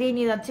 50,000 টাকা দিয়ে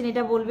নিয়ে যাচ্ছেন,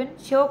 এটা বলবেন,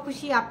 সেও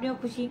খুশি, আপনিও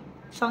খুশি,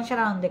 সংসার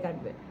আনন্দে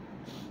কাটবে।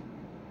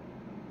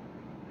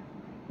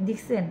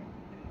 দেখছেন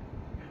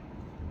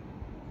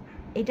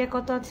এটা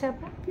কত আছে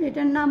আপু?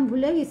 এটার নাম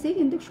ভুলে গেছি,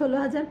 কিন্তু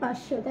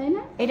 16,500, তাই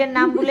না? এটার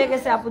নাম ভুলে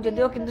গেছে আপু,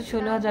 যদিও কিন্তু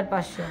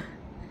 16,500।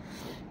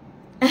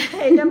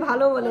 এটা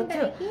ভালো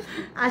বলেছো।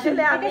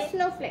 আসলে আমি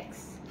স্নোফ্লেক্স।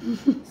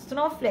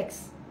 স্নোফ্লেক্স,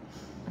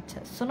 আচ্ছা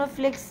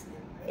স্নোফ্লেক্স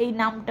এই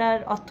নামটার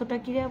অর্থটা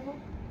কি রে আপু?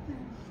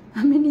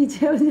 আমি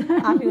নিজেও জানি,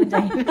 আমিও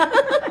জানি না।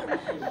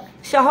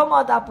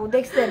 সহমত আপু,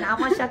 দেখছেন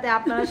আমার সাথে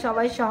আপনারা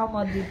সবাই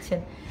সহমত দিচ্ছেন।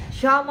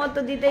 সহমত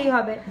তো দিতেই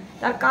হবে,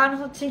 তার কারণ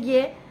হচ্ছে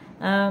গিয়ে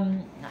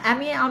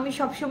আমি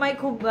সবসময়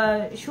খুব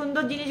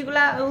সুন্দর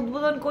জিনিসগুলা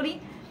উদ্বোধন করি,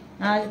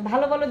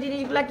 ভালো ভালো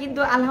জিনিসগুলা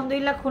কিন্তু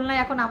আলহামদুলিল্লাহ খুলনায়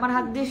এখন আমার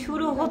হাত দিয়ে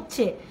শুরু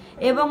হচ্ছে,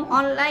 এবং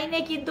অনলাইনে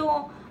কিন্তু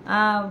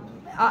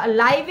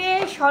লাইভে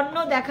স্বর্ণ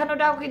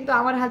দেখানোটাও কিন্তু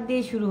আমার হাত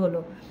দিয়ে শুরু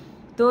হলো।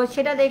 তো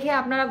সেটা দেখে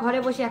আপনারা ঘরে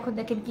বসে এখন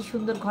দেখেন কি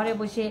সুন্দর, ঘরে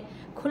বসে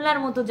খুলনার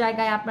মতো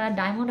জায়গায় আপনারা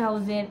ডায়মন্ড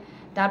হাউসের,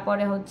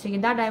 তারপরে হচ্ছে কি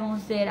দা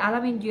ডায়মন্ডসের,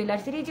 আলামিন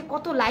জুয়েলার্সের এই যে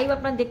কত লাইভ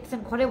আপনারা দেখতেছেন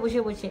ঘরে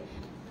বসে বসে,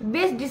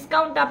 বেস্ট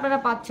ডিসকাউন্ট আপনারা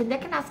পাচ্ছেন।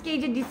 দেখেন আজকে এই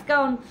যে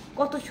ডিসকাউন্ট,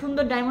 কত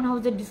সুন্দর ডায়মন্ড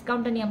হাউসের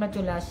ডিসকাউন্টটা নিয়ে আমরা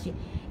চলে আসছি।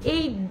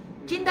 এই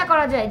চিন্তা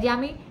করা যায় যে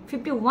আমি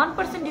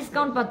 51%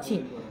 ডিসকাউন্ট পাচ্ছি।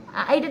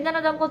 এইটার জানা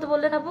দাম কত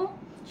বললেন আপু?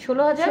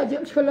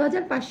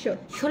 16,500।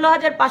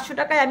 16,500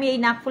 টাকায় আমি এই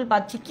নাকফুল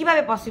পাচ্ছি।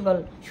 কিভাবে পসিবল?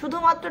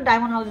 শুধুমাত্র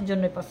ডায়মন্ড হাউসের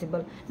জন্যই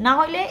পসিবল, না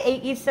হলে এই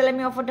ঈদ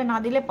সালামি অফারটা না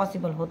দিলে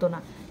পসিবল হতো না।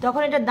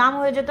 তখন এটার দাম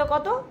হয়ে যেত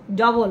কত?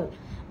 ডবল,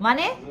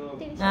 মানে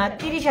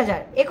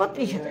 30,000,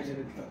 31,000।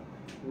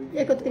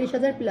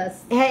 31,000 প্লাস।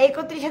 হ্যাঁ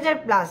 31,000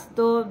 প্লাস।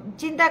 তো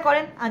চিন্তা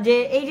করেন যে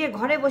এই যে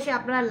ঘরে বসে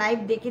আপনারা লাইভ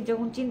দেখে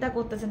যখন চিন্তা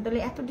করতেছেন, তাহলে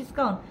এত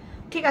ডিসকাউন্ট।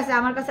 ঠিক আছে,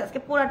 আমার কাছে আজকে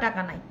পুরো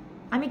টাকা নাই,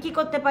 আমি কি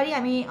করতে পারি?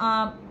 আমি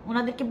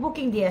ওনাদেরকে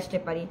বুকিং দিয়ে আসতে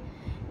পারি।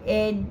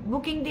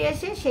 বুকিং দিয়ে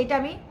এসে সেইটা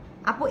আমি,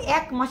 আপু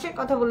 1 মাসের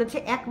কথা বলেছে,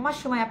 1 মাস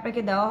সময়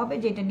আপনাকে দেওয়া হবে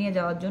যেটা নিয়ে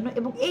যাওয়ার জন্য,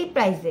 এবং এই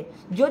প্রাইসে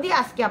যদি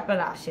আজকে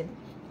আপনারা আসেন,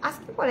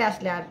 আজকে পরে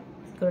আসলে আর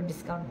কোনো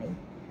ডিসকাউন্ট নেই।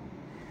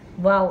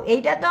 ওয়াও,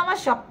 এইটা তো আমার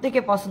সব থেকে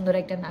পছন্দের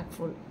একটা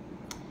নাকফুল।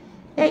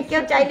 এই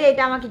কেউ চাইলে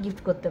এটা আমাকে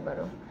গিফট করতে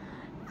পারো।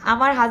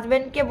 আমার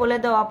হাজবেন্ডকে বলে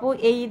দাও আপু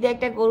এই ঈদে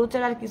একটা গরু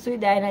ছাড়া আর কিছুই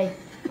দেয় নাই।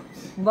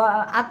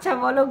 আচ্ছা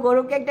বলো,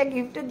 গরুকে একটা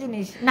গিফটের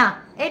জিনিস না,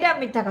 এটা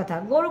মিথ্যা কথা।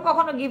 গরু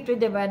কখনো গিফট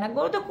দিতে পারে না,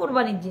 গরু তো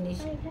কুরবানির জিনিস।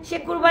 সে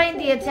কুরবানি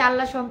দিয়েছে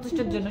আল্লাহ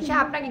সন্তুষ্টের জন্য, সে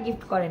আপনাকে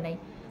গিফট করে নাই।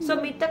 সো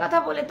মিথ্যা কথা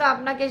বলে তো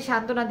আপনাকে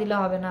সান্ত্বনা দিলে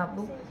হবে না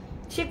আপু।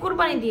 সে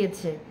কুরবানি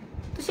দিয়েছে,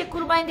 তো সে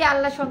কুরবানি দিয়ে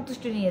আল্লাহ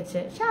সন্তুষ্ট নিয়েছে,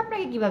 সে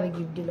আপনাকে কিভাবে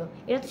গিফট দিল?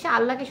 এটা তো সে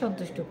আল্লাহকে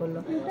সন্তুষ্ট করলো।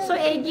 সো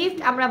এই গিফট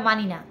আমরা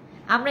মানি না,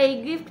 আমরা এই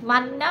গিফট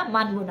মানি না,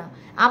 মানবো না।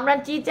 আমরা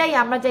কি চাই?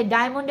 আমরা চাই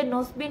ডায়মন্ডের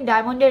নোজপিন,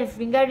 ডায়মন্ডের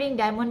ফিঙ্গার রিং,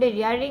 ডায়মন্ডের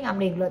ইয়ার রিং,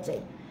 আমরা এগুলো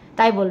চাই।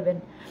 তাই বলবেন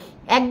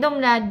একদম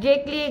না,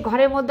 ডিরেক্টলি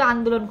ঘরের মধ্যে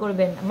আন্দোলন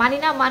করবেন, মানি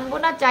না, মানবো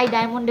না, চাই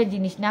ডায়মন্ডের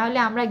জিনিস, না হলে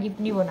আমরা গিফট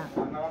নিব না।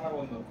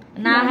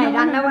 না হ্যাঁ,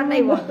 রান্না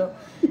বান্নাই বন্ধ।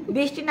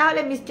 বৃষ্টি না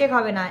হলে মিস্টেক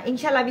হবে না,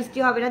 ইনশাল্লাহ বৃষ্টি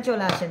হবে না,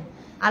 চলে আসেন।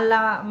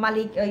 আল্লাহ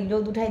মালিক ওই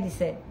রোদ উঠাই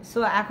দিছে, সো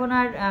এখন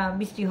আর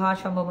বৃষ্টি হওয়ার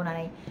সম্ভাবনা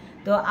নেই।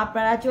 তো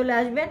আপনারা চলে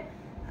আসবেন।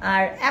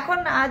 আর এখন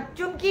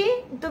চুমকি,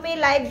 তুমি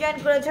লাইভ জয়েন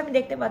করেছো আমি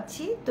দেখতে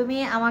পাচ্ছি, তুমি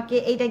আমাকে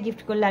এইটা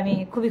গিফট করলে আমি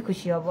খুবই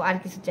খুশি হব, আর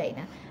কিছু চাই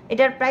না।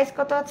 এটার প্রাইস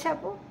কত আছে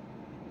আপু?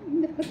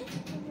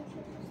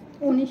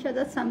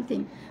 19,000 সামথিং।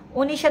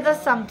 19,000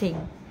 সামথিং।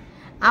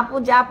 আপু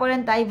যা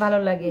পড়েন তাই ভালো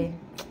লাগে,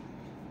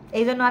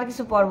 এই জন্য আর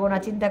কিছু পড়বো না,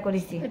 চিন্তা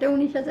করেছি। এটা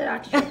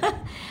 19,800।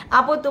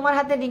 আপু তোমার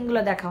হাতের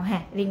রিংগুলো দেখাও।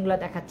 হ্যাঁ রিংগুলো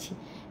দেখাচ্ছি,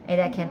 এই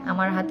দেখেন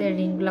আমার হাতের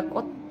রিংগুলো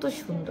কত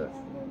সুন্দর,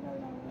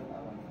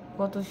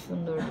 কত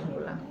সুন্দর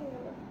রিংগুলা।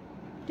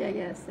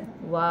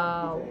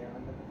 ওয়াও,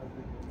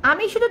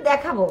 আমি শুধু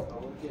দেখাবো,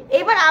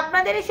 এবার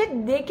আপনাদের এসে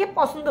দেখে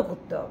পছন্দ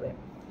করতে হবে।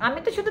 আমি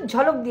তো শুধু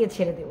ঝলক দিয়ে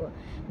ছেড়ে দেব,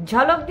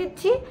 ঝলক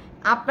দিচ্ছি,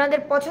 আপনাদের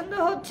পছন্দ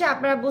হচ্ছে,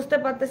 আপনারা বুঝতে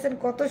পারতেছেন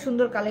কত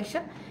সুন্দর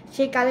কালেকশন।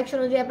 সেই কালেকশন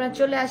অনুযায়ী আপনারা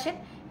চলে আসেন,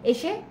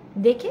 এসে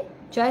দেখে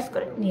চয়েস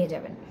করে নিয়ে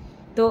যাবেন।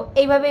 তো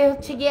এইভাবে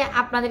হচ্ছে গিয়ে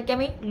আপনাদেরকে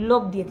আমি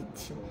লোভ দিয়ে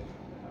দিচ্ছি।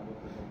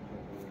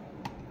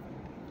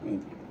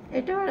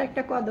 এটাও আর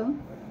একটা কদম,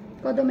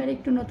 কদমের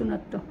একটু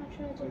নতুনত্ব।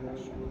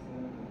 18,500।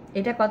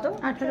 এটা কত?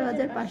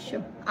 18,500।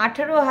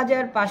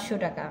 18,500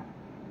 টাকা।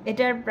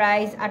 এটার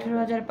প্রাইস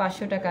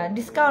 18,500 টাকা,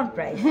 ডিসকাউন্ট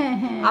প্রাইস। হ্যাঁ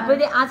হ্যাঁ। আপনি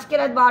যদি আজকে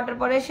রাত 12টার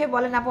পরে এসে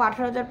বলেন আপু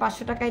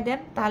 18,500 টাকায় দেন,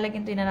 তাহলে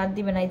কিন্তু ইনার রাত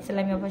দিবে না,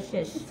 ইসলামী অফার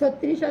শেষ।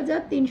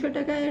 36,300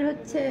 টাকা এর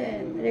হচ্ছে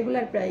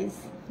রেগুলার প্রাইস।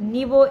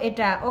 নিব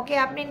এটা। ওকে,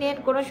 আপনি নেন,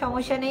 কোনো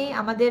সমস্যা নেই।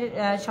 আমাদের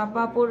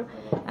শম্পাপুর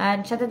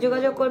সাথে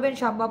যোগাযোগ করবেন,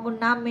 শম্পাপুর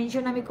নাম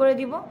মেনশন আমি করে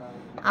দিব,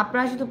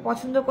 আপনারা শুধু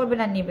পছন্দ করবেন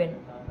আর নেবেন।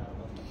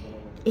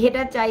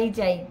 এটা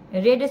চাই।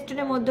 রেড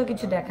স্টোনের মধ্যে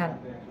কিছু দেখান।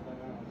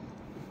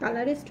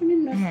 কালার স্টোনের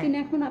নস্কিন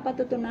এখন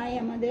আপাতত নাই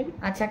আমাদের।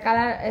 আচ্ছা,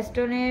 কালার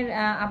স্টোনের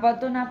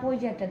আপাতত না, ওই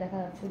যে একটা দেখা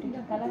যাচ্ছে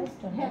ওটা কালার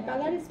স্টোন। হ্যাঁ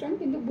কালার স্টোন,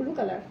 কিন্তু ব্লু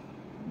কালার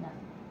না,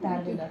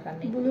 তাহলে দরকার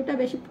নেই, ব্লুটা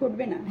বেশি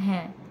ফুটবে না।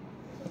 হ্যাঁ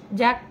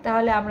যাক,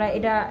 তাহলে আমরা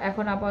এটা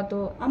এখন আপাতত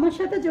আমার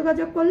সাথে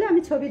যোগাযোগ করলে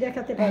আমি ছবি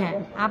দেখাতে হ্যাঁ পারবো।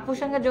 আপুর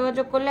সঙ্গে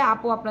যোগাযোগ করলে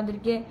আপু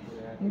আপনাদেরকে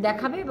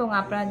দেখাবে এবং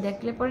আপনারা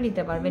দেখলে পরে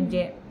নিতে পারবেন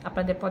যে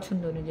আপনাদের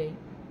পছন্দ অনুযায়ী।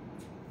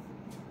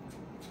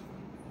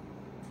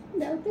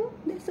 দাও তো,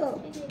 দেখছো?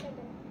 এই যে এটা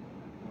দেন।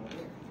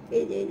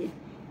 এই যে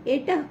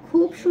এটা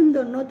খুব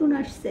সুন্দর, নতুন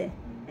আসছে,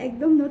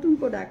 একদম নতুন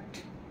প্রোডাক্ট।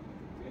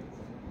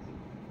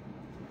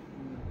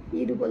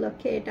 ঈদ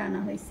উপলক্ষে এটা আনা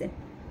হয়েছে।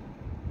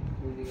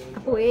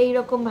 আপু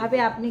এইরকম ভাবে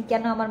আপনি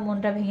কেন আমার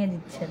মনটা ভেঙে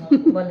দিচ্ছেন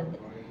বলেন?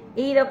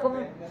 এইরকম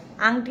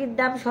আংটির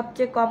দাম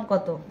সবচেয়ে কম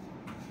কত?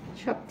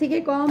 সব থেকে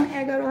কম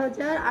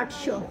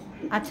 11,800।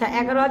 আচ্ছা,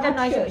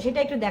 11,900, সেটা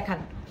একটু দেখান।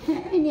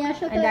 হ্যাঁ এই নিয়ে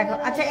আসা তো দেখো।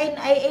 আচ্ছা,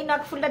 এই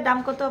নটফুলটার দাম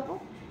কত আপু?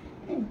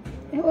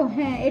 ও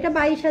হ্যাঁ, এটা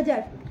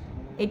 22,000।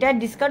 এটা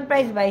ডিসকাউন্ট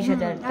প্রাইস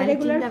 22,000, আর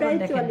রেগুলার প্রাইস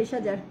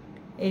 44,000।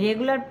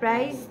 Regular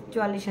price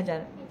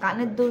 44,000।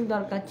 কানের দুল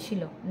দরকার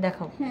ছিল,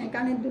 দেখো। হ্যাঁ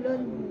কানের দুলো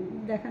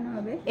দেখানো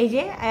হবে। এই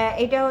যে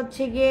এটা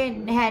হচ্ছে গিয়ে,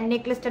 হ্যাঁ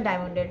নেকলেসটা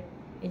ডায়মন্ডের,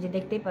 এই যে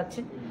দেখতেই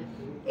পাচ্ছেন।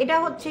 এটা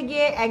হচ্ছে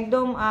গিয়ে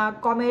একদম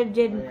কমের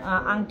যে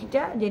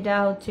আংটিটা, যেটা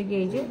হচ্ছে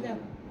গিয়ে এই যে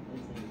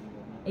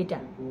এটা,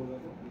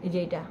 এই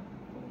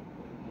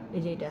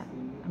যে এটা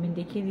আমি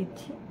দেখিয়ে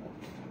দিচ্ছি।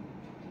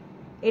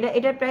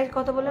 এটার প্রাইস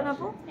কত বললেন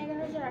আপু?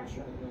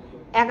 11,800।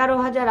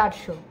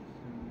 11,800।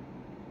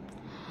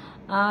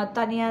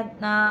 তানিয়া,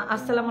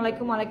 আসসালামু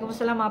আলাইকুম। ওয়ালাইকুম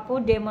আসসালাম আপু।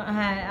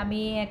 হ্যাঁ, আমি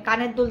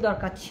কানের দুল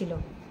দরকার ছিল,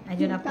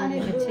 একজন আপু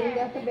লিখেছে।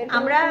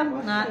 আমরা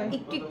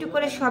একটু একটু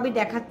করে সবই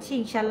দেখাচ্ছি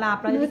ইনশাল্লাহ।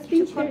 আপনাদের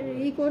কিছুক্ষণ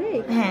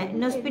হ্যাঁ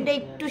নোজপিনটা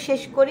একটু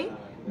শেষ করি,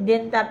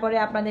 দেন তারপরে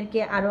আপনাদেরকে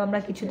আরো আমরা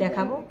কিছু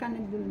দেখাবো।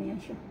 কানের দুল নিয়ে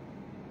আসো।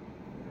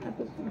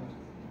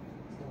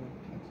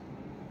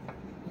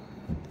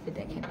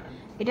 দেখেন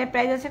এটার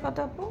প্রাইস আছে কত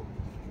আপু?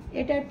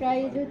 এটার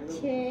প্রাইস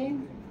হচ্ছে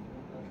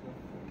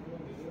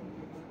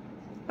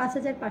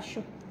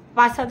 5,500।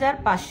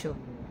 5,500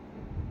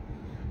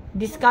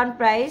 ডিসকাউন্ট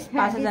প্রাইস।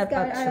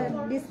 5,500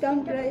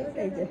 discount price.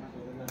 এই যে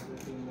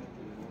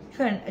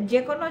শুনেন, যে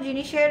কোনো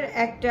জিনিসের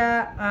একটা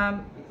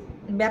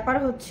ব্যাপার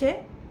হচ্ছে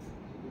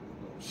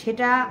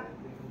সেটা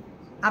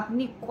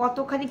আপনি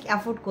কতখানি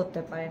অ্যাফোর্ড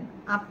করতে পারেন।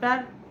 আপনার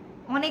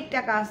অনেক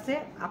টাকা আছে,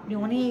 আপনি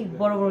অনেক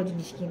বড় বড়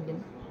জিনিস কিনবেন,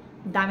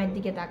 দামের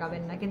দিকে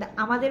তাকাবেন না। কিন্তু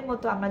আমাদের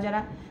মতো, আমরা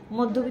যারা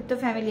মধ্যবিত্ত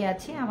ফ্যামিলি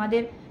আছি,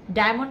 আমাদের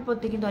ডায়মন্ড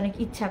পরতে কিন্তু অনেক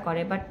ইচ্ছা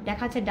করে, বাট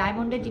দেখা যাচ্ছে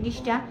ডায়মন্ডের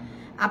জিনিসটা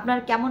আপনার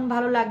কেমন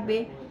ভালো লাগবে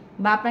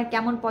বা আপনার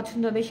কেমন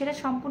পছন্দ হবে সেটা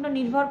সম্পূর্ণ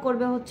নির্ভর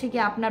করবে হচ্ছে কি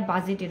আপনার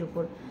বাজেটের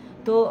উপর।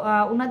 তো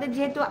ওনাদের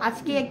যেহেতু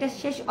আজকে একটা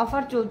শেষ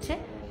অফার চলছে,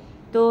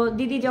 তো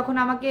দিদি যখন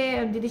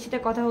দিদির সাথে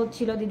কথা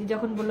হচ্ছিল, দিদি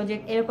যখন বললো যে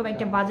এরকম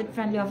একটা বাজেট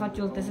ফ্রেন্ডলি অফার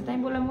চলতেছে, তাই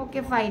আমি বললাম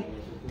ওকে ফাইন।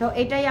 তো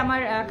এটাই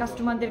আমার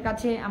কাস্টমারদের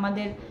কাছে,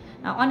 আমাদের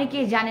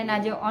অনেকেই জানে না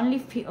যে অনলি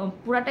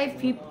পুরাটাই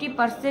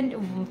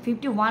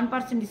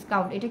 51%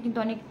 ডিসকাউন্ট। এটা কিন্তু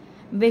অনেক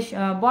বেশ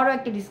বড়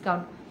একটা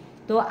ডিসকাউন্ট।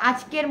 তো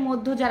আজকের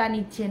মধ্যে যারা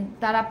নিচ্ছেন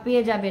তারা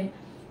পেয়ে যাবেন।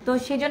 তো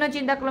সেজন্য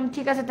চিন্তা করলাম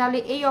ঠিক আছে, তাহলে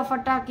এই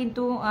অফারটা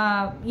কিন্তু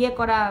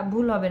করা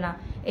ভুল হবে না,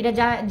 এটা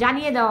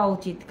জানিয়ে দেওয়া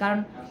উচিত। কারণ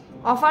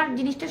অফার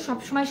জিনিসটা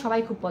সবসময়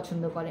সবাই খুব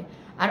পছন্দ করে,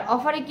 আর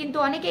অফারে কিন্তু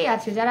অনেকেই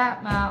আছে যারা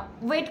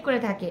ওয়েট করে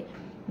থাকে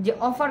যে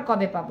অফার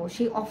কবে পাবো,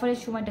 সেই অফারের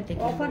সময়টা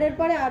থেকে। অফারের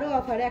পরে আরো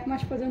অফার, 1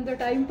 মাস পর্যন্ত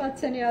টাইম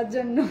পাচ্ছেন এর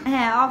জন্য।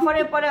 হ্যাঁ,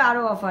 অফারের পরে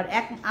আরো অফার।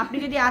 আপনি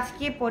যদি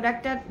আজকে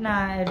প্রোডাক্টটা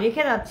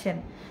রেখে যাচ্ছেন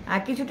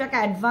কিছু টাকা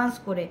অ্যাডভান্স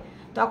করে,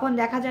 তখন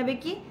দেখা যাবে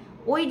কি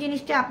ওই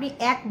জিনিসটা আপনি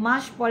 1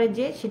 মাস পরে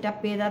যে সেটা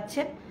পেয়ে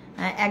যাচ্ছেন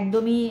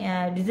একদমই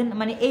রিজন,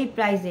 মানে এই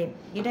প্রাইসে।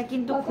 এটা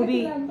কিন্তু খুবই,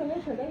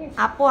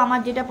 আপু আমার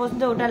যেটা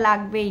পছন্দ ওটা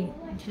লাগবেই,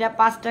 সেটা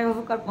 5 টাকা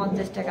হোক আর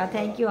 50 টাকা।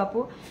 থ্যাংক ইউ আপু।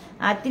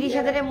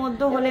 30,000-এর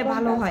মধ্যে হলে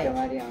ভালো হয়।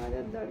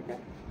 আমাদের দরকার।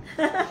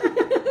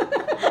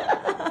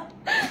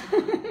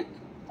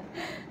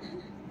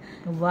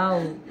 ওয়াও,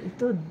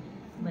 তো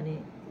মানে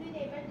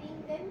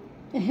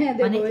হ্যাঁ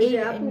মানে দেখো, এই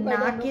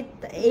নাকের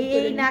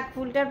এই নাক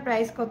ফুলটার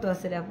প্রাইস কত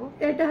আছে রে আপু?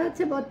 এটা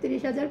হচ্ছে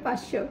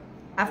 32,500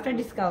 আফটার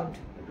ডিসকাউন্ট।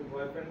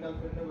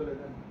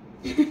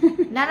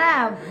 না না,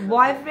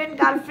 বয়ফ্রেন্ড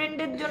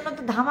গার্লফ্রেন্ডের জন্য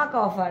তো ধামাকা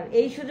অফার।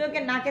 এই সুযোগে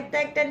নাকেরটা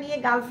একটা নিয়ে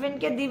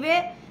গার্লফ্রেন্ডকে দিবে,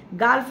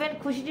 গার্লফ্রেন্ড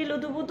খুশিটি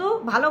লুতুপুতু,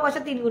 ভালোবাসা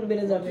 3 গুণ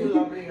বেড়ে যাবে।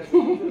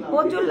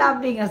 প্রচুর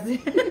লাভিং আছে,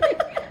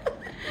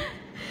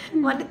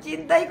 মানে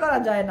চিন্তাই করা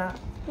যায় না।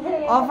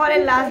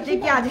 অফারের লাস্ট ডে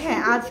কি আজ?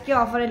 হ্যাঁ, আজকে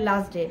অফারের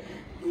লাস্ট ডে।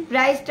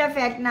 প্রাইসটা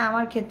ফ্যাক্ট না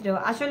আমার ক্ষেত্রেও,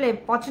 আসলে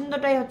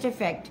পছন্দটাই হচ্ছে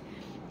ফ্যাক্ট।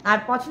 আর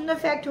পছন্দ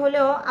ফ্যাক্ট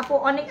হলেও আপু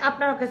অনেক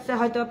আপনার কাছে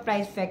হয়তো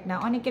প্রাইস ফ্যাক্ট না,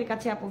 অনেকের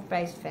কাছে আপু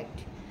প্রাইস ফ্যাক্ট।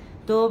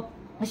 তো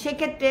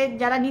সেক্ষেত্রে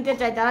যারা নিতে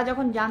চায় তারা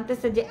যখন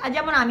জানতেছে যে,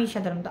 যেমন আমি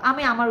সাধারণত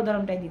আমি আমার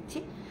উদাহরণটাই দিচ্ছি,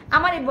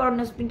 আমার এই বড়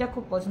নোজপিনটা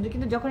খুব পছন্দ,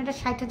 কিন্তু যখন এটা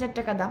 60,000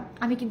 টাকা দাম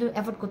আমি কিন্তু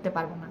অ্যাফোর্ড করতে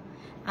পারবো না।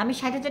 আমি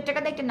 60,000 টাকা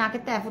দিয়ে একটা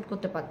নাকের তা অ্যাফোর্ড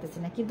করতে পারতেছি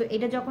না, কিন্তু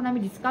এটা যখন আমি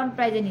ডিসকাউন্ট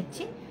প্রাইজে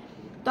নিচ্ছি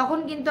তখন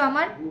কিন্তু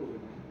আমার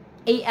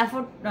এই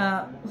অ্যাফোর্ড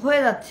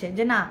হয়ে যাচ্ছে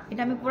যে না,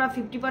 এটা আমি পুরো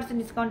 50%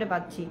 ডিসকাউন্টে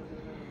পাচ্ছি।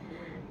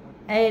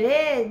 এই রে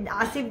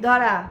আসিফ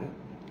ধরা,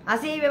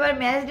 আসিফ এবার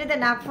ম্যারেজ ডেতে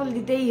নাকফুল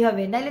দিতেই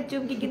হবে, নাইলে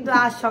চুমকি কিন্তু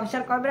আজ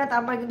সংসার করবে না,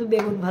 তারপর কিন্তু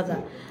বেগুন ভাজা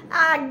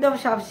একদম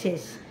সব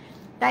শেষ।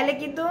 তাইলে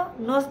কিন্তু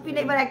নোজপিন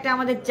এবার একটা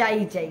আমাদের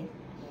চাই।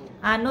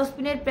 আর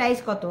নোজপিনের প্রাইস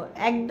কত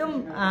একদম,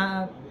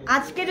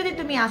 আজকে যদি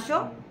তুমি আসো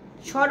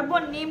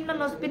সর্বনিম্ন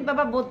নোজপিন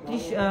পাবা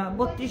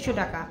 3200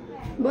 টাকা।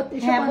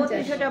 হ্যাঁ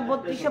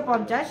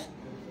 3250।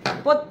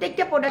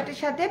 প্রত্যেকটা প্রোডাক্টের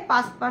সাথে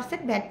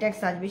 5% ভ্যাট ট্যাক্স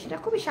আসবে, সেটা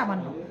খুবই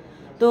সামান্য।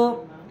 তো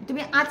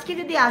তুমি আজকে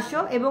যদি আসো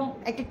এবং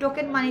একটা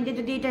টোকেন মানি দিয়ে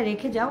যদি এটা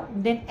রেখে যাও,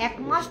 দেন 1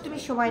 মাস তুমি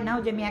সময় নাও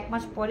যে আমি 1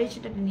 মাস পরে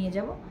সেটা নিয়ে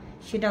যাব,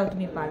 সেটাও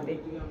তুমি পারবে।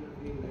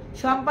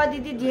 শম্পা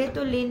দিদি,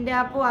 যেহেতু লিন্ডা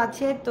আপু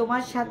আছে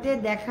তোমার সাথে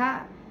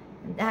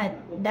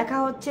দেখা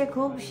হচ্ছে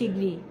খুব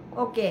শীঘ্রই।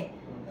 ওকে,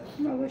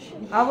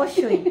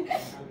 অবশ্যই।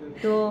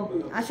 তো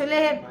আসলে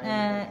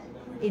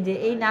এই যে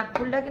এই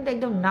নাকফুলটা কিন্তু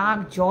একদম নাক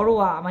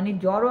জড়োয়া, মানে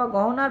জড়োয়া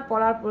গহনার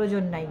পরার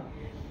প্রয়োজন নাই।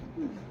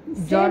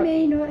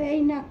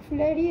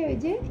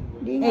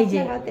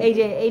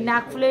 এই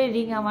নাকফুলের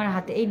রিং আমার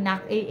হাতে,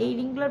 এই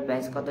রিংগুলোর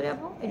প্রাইস কত রে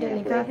আপু? এটা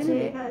লেখা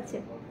আছে,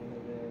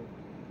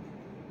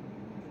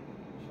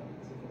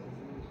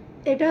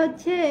 এটা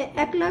হচ্ছে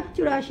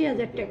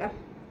 1,84,000 টাকা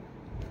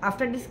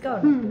আফটার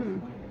ডিসকাউন্ট।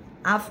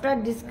 আফটার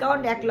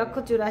ডিসকাউন্ট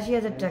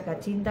 1,84,000 টাকা,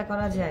 চিন্তা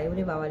করা যায়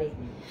ওরে বাবারে।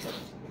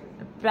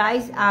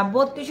 প্রাইস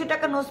 3200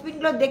 টাকা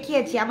নোজপিনগুলো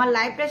দেখিয়েছি, আমার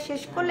লাইভটা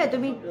শেষ করলে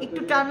তুমি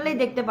একটু টানলেই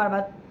দেখতে পারবা।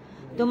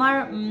 তোমার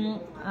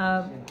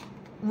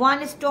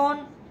 1 স্টোন,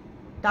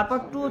 তারপর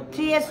 2,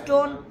 3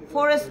 স্টোন,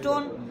 4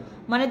 স্টোন,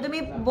 মানে তুমি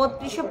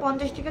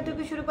 3250 টাকা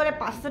থেকে শুরু করে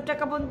 500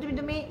 টাকা পর্যন্ত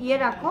তুমি ইয়ে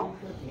রাখো,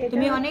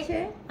 তুমি অনেক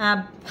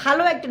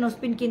ভালো একটা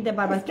নোজপিন কিনতে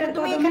পারবা। কিন্তু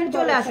তুমি এখানে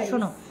চলে আসো,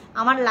 শোনো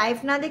আমার লাইভ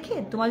না দেখে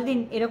তোমার যদি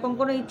এরকম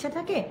কোনো ইচ্ছা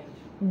থাকে,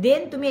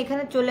 দেন তুমি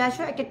এখানে চলে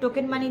আসো, একটা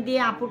টোকেন মানি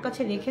দিয়ে আপুর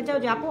কাছে রেখে যাও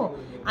যে আপু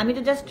আমি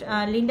তো জাস্ট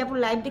লিন্ডাপুর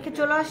লাইভ দেখে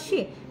চলে আসছি,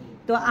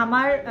 তো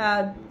আমার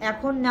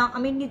এখন না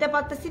আমি নিতে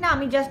পারতেছি না,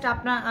 আমি জাস্ট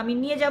আমি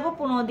নিয়ে যাব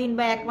 15 দিন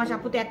বা 1 মাস,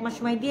 আপু তো 1 মাস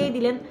সময় দিয়েই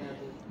দিলেন,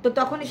 তো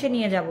তখন এসে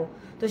নিয়ে যাব।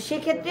 তো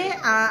সেক্ষেত্রে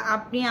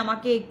আপনি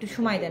আমাকে একটু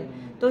সময় দেন,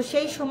 তো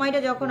সেই সময়টা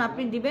যখন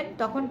আপনি দিবেন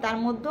তখন তার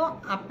মধ্যে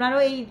আপনারও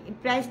এই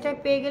প্রাইসটা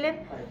পেয়ে গেলেন।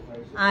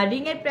 আর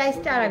রিংয়ের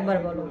প্রাইসটা আর একবার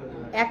বলো।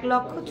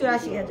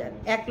 1,84,000,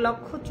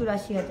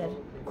 1,84,000,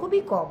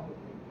 খুবই কম।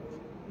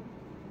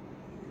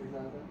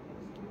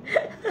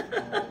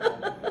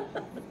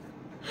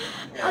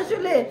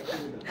 আসলে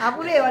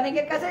আপুরে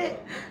অনেকের কাছে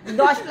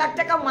 10 লাখ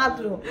টাকা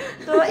মাত্র,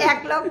 তো 1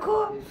 লক্ষ।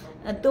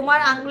 তোমার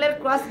আঙ্গুলের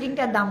ক্রস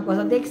রিংটার দাম কত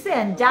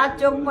দেখছেন? যা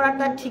চোখ পড়ার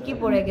তার ঠিকই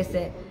পড়ে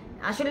গেছে।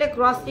 আসলে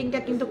ক্রস রিংটা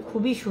কিন্তু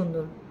খুবই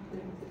সুন্দর।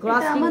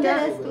 ক্রস রিংটা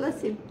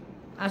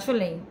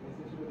আসলেই,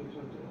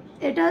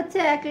 এটা হচ্ছে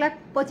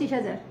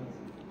 1,25,000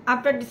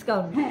 আফটার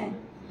ডিসকাউন্ট। হ্যাঁ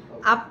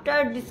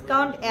আফটার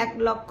ডিসকাউন্ট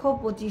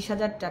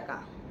 1,25,000 টাকা।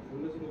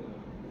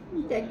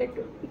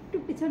 একটু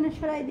পিছনে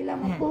সরাই দিলাম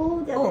হ্যাঁ। আপু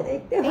যাতে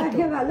দেখতে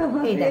পারে ভালো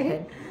হবে। এই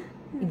দেখেন,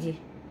 জি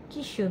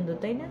কি সুন্দর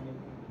তাই না?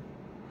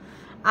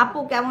 আপু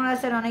কেমন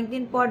আছেন?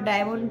 অনেকদিন পর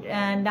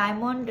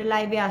ডায়মন্ড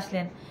লাইভে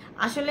আসলেন।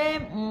 আসলে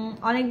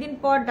অনেকদিন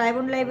পর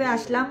ডায়মন্ড লাইভে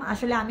আসলাম।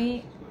 আসলে আমি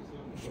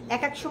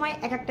এক এক সময়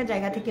এক একটা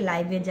জায়গা থেকে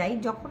লাইভে যাই,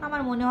 যখন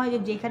আমার মনে হয় যে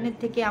যেখানে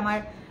থেকে আমার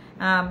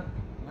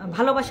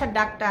ভালোবাসার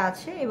ডাকটা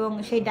আছে এবং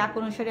সেই ডাক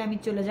অনুসারে আমি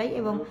চলে যাই,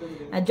 এবং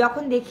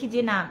যখন দেখি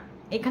যে না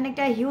এখানে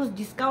একটা হিউজ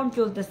ডিসকাউন্ট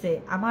চলতেছে,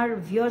 আমার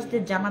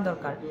ভিউয়ার্সদের জানা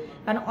দরকার,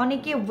 কারণ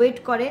অনেকে ওয়েট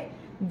করে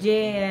যে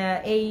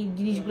এই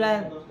জিনিসগুলা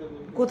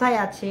কোথায়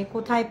আছে,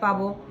 কোথায়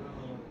পাবো।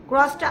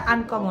 ক্রসটা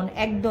আনকমন,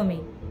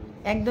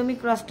 একদমই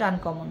ক্রসটা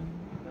আনকমন।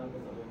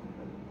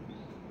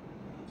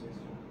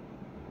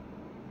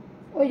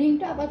 ওই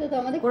রিংটা আপাতত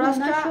আমাদের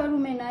খুলনা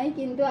শোরুমে নাই,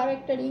 কিন্তু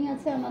আরেকটা রিং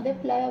আছে আমাদের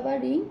ফ্লাইওভার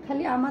রিং,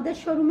 খালি আমাদের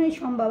শোরুমেই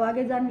সম্ভব।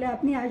 আগে জানলে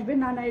আপনি আসবেন,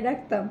 না নাই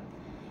রাখতাম।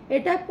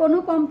 এটা কোনো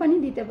কোম্পানি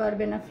দিতে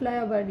পারবে না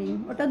ফ্লাইওভার রিং,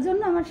 ওটার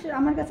জন্য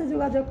আমার কাছে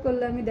যোগাযোগ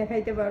করলে আমি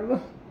দেখাইতে পারবো।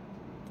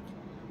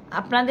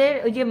 আপনাদের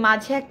ওই যে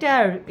মাঝে একটা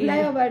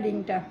ফ্লাইওভার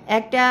রিংটা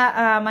একটা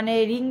মানে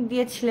রিং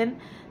দিয়েছিলেন,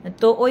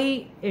 তো ওই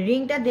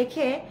রিংটা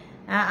দেখে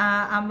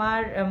আমার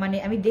মানে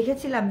আমি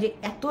দেখেছিলাম যে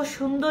এত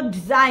সুন্দর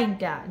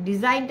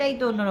ডিজাইনটাই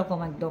তো অন্যরকম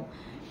একদম।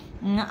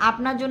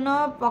 আপনার জন্য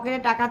পকেটে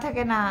টাকা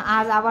থাকে না,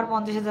 আজ আবার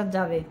 50,000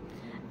 যাবে।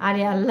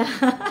 আরে আল্লাহ,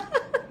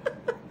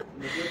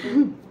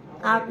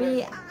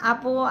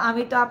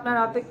 আমি তো আপনার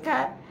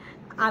অপেক্ষায়,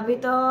 আমি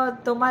তো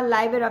তোমার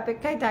লাইভের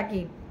অপেক্ষায়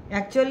থাকি।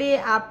 অ্যাকচুয়ালি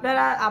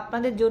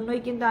আপনাদের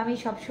জন্যই কিন্তু আমি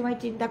সবসময়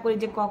চিন্তা করি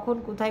যে কখন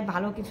কোথায়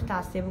ভালো কিছুটা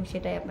আসছে এবং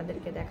সেটাই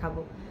আপনাদেরকে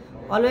দেখাবো।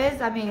 অলওয়েজ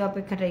আমি এই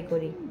অপেক্ষাটাই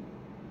করি।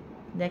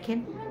 দেখেন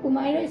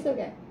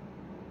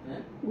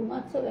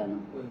ঘুমাচ্ছ কেন?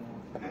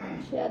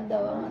 শেয়ার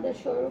দাও আমাদের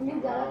শোরুমে,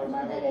 যারা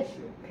তোমাদের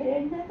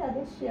ফ্রেন্ড না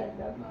তাদের শেয়ার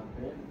দাও।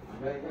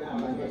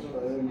 আমাদের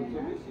শোরুমে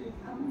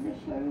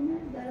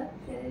যারা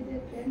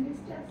ফ্রেন্ড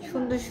লিস্ট আছে,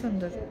 সুন্দর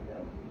সুন্দর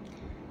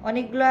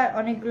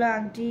অনেকগুলো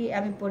আংটি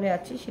আমি পরে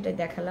আছি, সেটা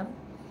দেখালাম,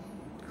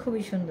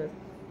 খুবই সুন্দর।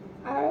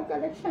 আরো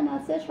কালেকশন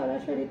আছে,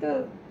 সরাসরি তো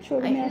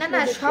শোরুমে না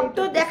না, সব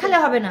তো দেখালে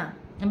হবে না,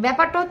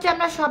 ব্যাপারটা হচ্ছে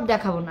আমরা সব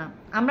দেখাবো না।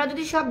 আমরা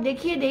যদি সব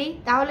দেখিয়ে দেই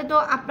তাহলে তো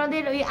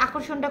আপনাদের ওই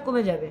আকর্ষণটা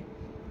কমে যাবে।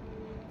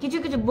 কিছু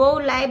কিছু বউ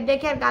লাইভ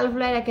দেখে আর গাল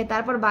ফুলায় রাখে,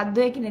 তারপর বাধ্য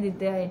হয়ে কিনে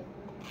দিতে হয়।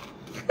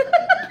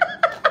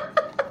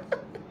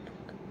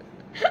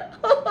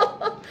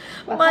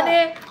 মানে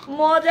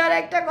মজার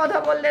একটা কথা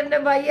বললেন রে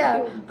ভাইয়া,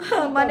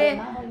 মানে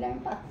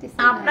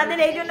আপনাদের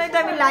এই জন্যই তো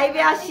আমি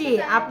লাইভে আসি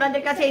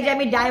আপনাদের কাছে। এই যে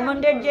আমি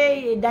ডায়মন্ডের যে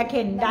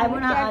দেখেন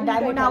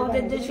ডায়মন্ড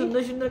হাউসের যে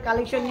সুন্দর সুন্দর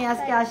কালেকশন নিয়ে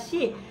আজকে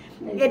আসছি,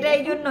 এটা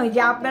এই জন্যই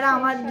যে আপনারা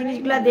আমার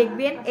জিনিসগুলো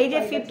দেখবেন। এই যে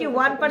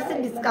 51%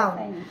 ডিসকাউন্ট,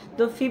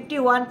 তো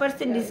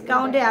 51%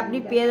 ডিসকাউন্টে আপনি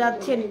পেয়ে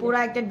যাচ্ছেন পুরো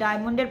একটা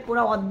ডায়মন্ডের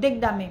পুরো অর্ধেক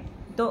দামে।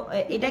 তো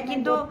এটা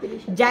কিন্তু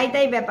যাই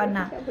তাই ব্যাপার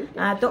না।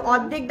 তো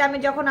অর্ধেক দামে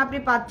যখন আপনি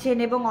পাচ্ছেন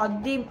এবং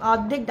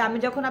অর্ধেক দামে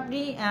যখন আপনি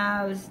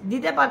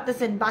দিতে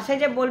পারতেছেন, বাসায়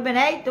যে বলবেন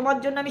এই তোমার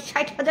জন্য আমি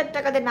 60,000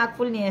 টাকাতে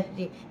নাকফুল নিয়ে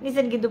আসছি,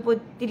 নিছেন কিন্তু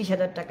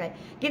 30,000 টাকায়,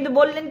 কিন্তু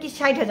বললেন কি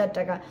 60,000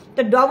 টাকা,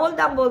 তো ডবল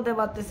দাম বলতে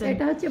পারতেছেন।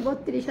 এটা হচ্ছে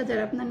 32,000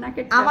 আপনার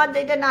নাকে, আমার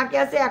যেটা নাকে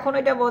আছে এখন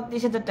এটা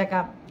 32,000 টাকা।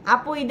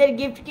 আপু ঈদের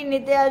গিফট কি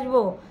নিতে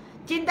আসবো?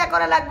 চিন্তা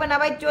করা লাগবে না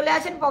ভাই, চলে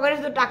আসেন, পকেটে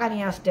শুধু টাকা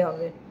নিয়ে আসতে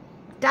হবে।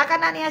 টাকা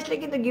না নিয়ে আসলে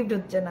কিন্তু গিফট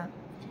হচ্ছে না।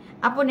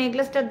 আপু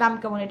নেকলেসটার দাম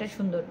কেমন? এটা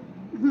সুন্দর,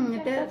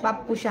 এটা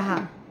পাপ্পু সাহা।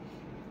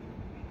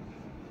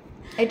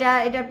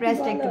 এটা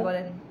প্রাইসটা একটু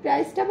বলেন।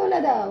 প্রাইসটা বলে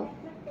দাও।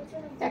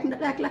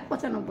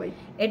 1,95,000।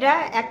 এটা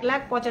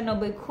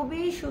 1,95,000।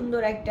 খুবই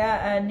সুন্দর একটা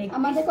নেক।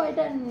 আমাদের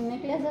কয়টা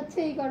নেকলেস আছে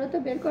এই করো তো,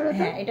 বের করো তো।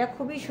 হ্যাঁ, এটা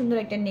খুবই সুন্দর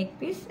একটা নেক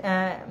পিস।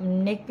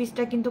 নেক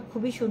পিসটা কিন্তু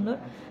খুবই সুন্দর।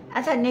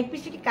 আচ্ছা, নেক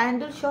পিসটা কি কানের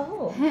দুল সহ?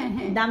 হ্যাঁ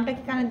হ্যাঁ। দামটা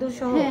কি কানের দুল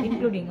সহ হ্যাঁ,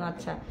 ইনক্লুডিং?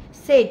 আচ্ছা,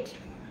 সেট।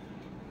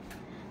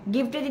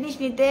 গিফটের জিনিস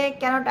নিতে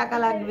কেন টাকা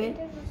লাগবে?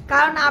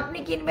 কারণ আপনি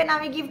কিনবেন,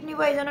 আমি গিফট নিব,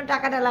 এই জন্য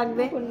টাকাটা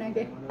লাগবে,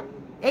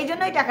 এই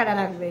জন্যই টাকাটা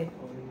লাগবে।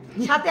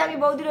 সাথে আমি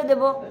বৌদিরও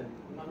দেবো।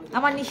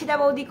 আমার নিশিতা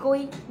বৌদি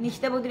কই?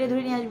 নিশিতা বৌদিরে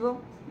ধরে নিয়ে আসবো।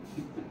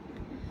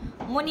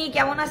 মনি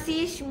কেমন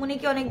আছিস?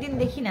 মনিকে অনেকদিন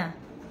দেখি না।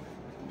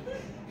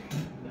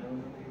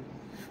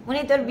 মনি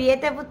তোর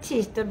বিয়েতে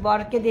বুঝছিস তোর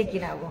বরকে দিয়ে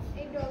কিনাবো।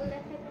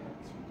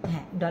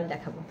 হ্যাঁ, ডল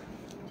দেখাবো।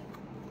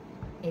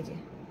 এই যে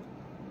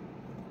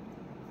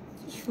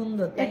কি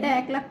সুন্দর, এটা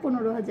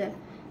 1,15,000।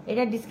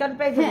 এটা ডিসকাউন্ট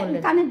প্রাইসে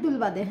বললেন? কানের দুল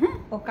বাদে। হ্যাঁ,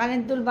 ও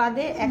কানের দুল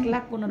বাদে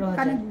 1,15,000।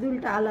 কানের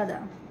দুলটা আলাদা।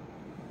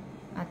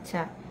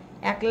 আচ্ছা,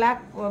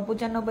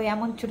 1,95,000।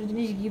 এমন ছোট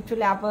জিনিস গিফট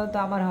হলে আপাতত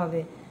আমার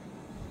হবে।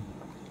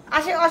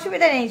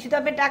 অসুবিধা নেই, শুধু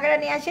আপনি টাকাটা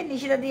নিয়ে আসেন,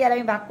 নিশিতা দিয়ে আর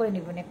আমি ভাগ করে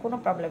নিব না, কোনো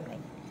প্রবলেম নেই।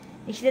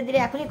 নিশিতা দিলে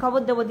এখনই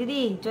খবর দেবো, দিদি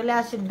চলে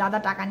আসেন, দাদা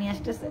টাকা নিয়ে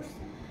আসতেছে।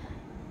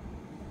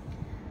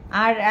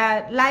 আর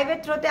লাইভের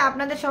থ্রুতে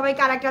আপনাদের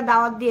সবাইকে আর একটা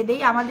দাওয়াত দিয়ে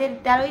দিই। আমাদের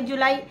 13ই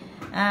জুলাই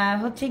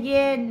হচ্ছে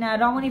গিয়ে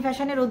রমণী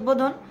ফ্যাশনের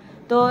উদ্বোধন।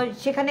 তো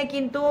সেখানে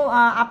কিন্তু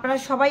আপনারা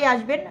সবাই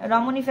আসবেন।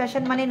 রমণী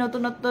ফ্যাশন মানে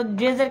নতুন নতুন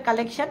ড্রেসের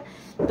কালেকশন।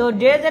 তো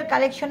ড্রেসের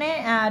কালেকশনে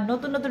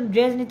নতুন নতুন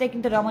ড্রেস নিতে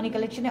কিন্তু রমণী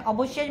কালেকশনে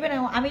অবশ্যই আসবেন,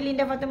 এবং আমি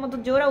লিন্ডা ফাতেমা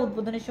জোহরা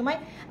উদ্বোধনের সময়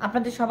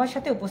আপনাদের সবার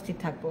সাথে উপস্থিত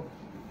থাকবো।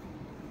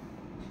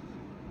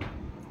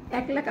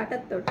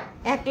 1,78,000।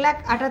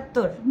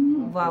 1,78,000।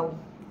 ওয়াও,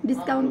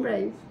 ডিসকাউন্ট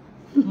প্রাইস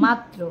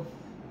মাত্র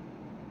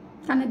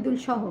কানের দুল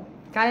সহ।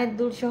 কানের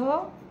দুল সহ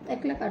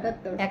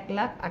 1,78,000।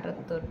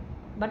 1,78,000।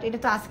 বাট এটা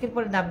তো আজকের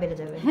পরে দাম বেড়ে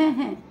যাবে। হ্যাঁ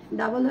হ্যাঁ,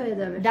 ডাবল হয়ে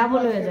যাবে।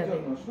 ডাবল হয়ে যাবে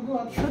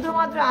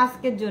শুধুমাত্র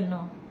আজকের জন্য।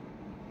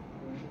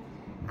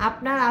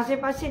 আপনার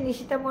আশেপাশে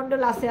নিশিতা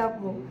মণ্ডল আছে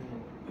আপু?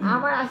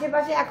 আমার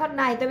আশেপাশে এখন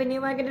নাই, তবে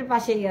নিউ মার্কেটের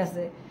পাশেই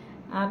আছে।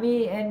 আমি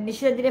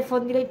নিশিতা দিলে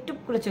ফোন দিলে টুপ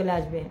করে চলে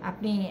আসবে,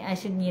 আপনি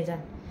এসে নিয়ে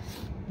যান।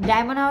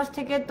 ডায়মন্ড হাউস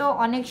থেকে তো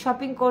অনেক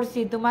শপিং করছি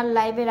তোমার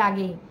লাইভের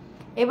আগেই,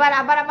 এবার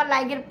আবার আমার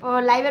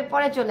লাইভের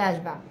পরে চলে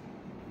আসবা।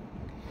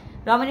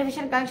 রমণী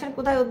ফ্যাশন কালেকশন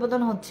কোথায়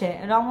উদ্বোধন হচ্ছে?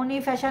 রমণী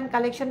ফ্যাশন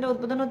কালেকশনটা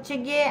উদ্বোধন হচ্ছে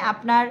গিয়ে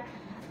আপনার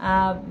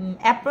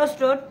অ্যাপ্রোচ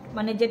রোড,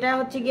 মানে যেটা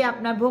হচ্ছে গিয়ে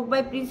আপনার ভোগ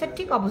বাই প্রিন্সের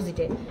ঠিক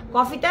অপোজিটে,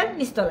 কফিটার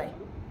নিচতলায়।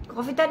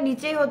 কফিটার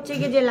নিচেই হচ্ছে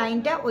গিয়ে যে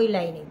লাইনটা, ওই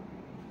লাইনে।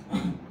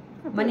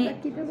 মানে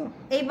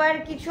এইবার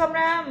কিছু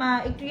আমরা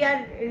একটু ইয়ার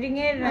রিং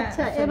এর।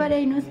 আচ্ছা, এবার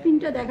এই নোজ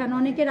পিনটা দেখান।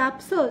 অনেকের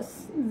আফসোস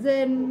যে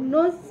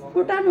নোজ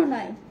ফোটানো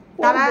নাই,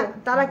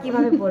 তারা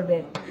কিভাবে পরবে?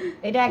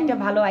 এটা একটা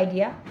ভালো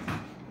আইডিয়া।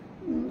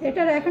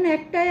 এটার এখন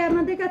একটাই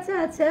আমাদের কাছে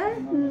আছে,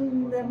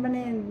 মানে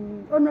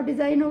অন্য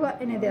ডিজাইনও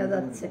এনে দেওয়া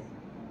যাচ্ছে।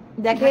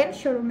 দেখেন,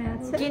 শোরুমে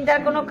আছে, চিন্তার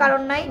কোনো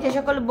কারণ নাই। যে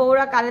সকল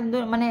বউরা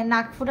কানের মানে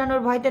নাক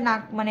ফুটানোর ভয়তে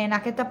মানে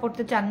নাকেরটা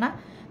পড়তে চান না,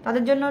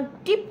 তাদের জন্য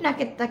টিপ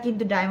নাকেরটা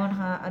কিন্তু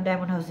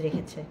ডায়মন্ড হাউস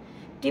রেখেছে।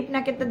 টিপ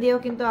নাকেরটা দিয়েও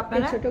কিন্তু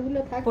আপনারা ছোটগুলো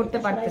পড়তে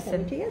পারতেছেন।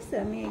 ঠিক আছে,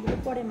 আমি এগুলো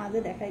পরে মাঝে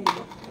দেখাই দিব।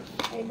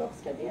 এই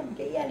বক্সটা দিয়ে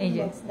আমাকে এই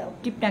যে বক্স দাও।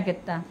 টিপ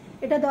নাকেরটা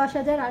এটা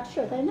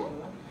 10,800, তাই না?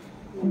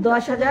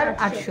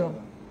 10,800।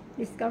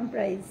 Discount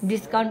price.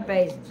 Discount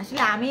price.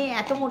 আসলে আমি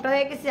এত মোটা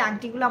হয়ে গেছি,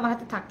 আংটিগুলো আমার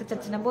হাতে থাকতে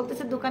চাচ্ছে না,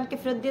 বলতেছে দোকানকে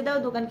ফেরত দিয়ে দাও,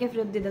 দোকানকে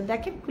ফেরত দিয়ে দাও।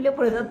 দেখেন খুলে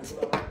পড়ে যাচ্ছে।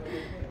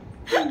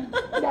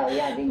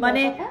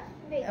 মানে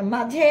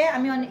মাঝে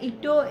আমি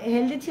একটু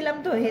হেলদি ছিলাম,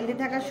 তো হেলদি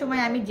থাকার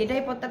সময় আমি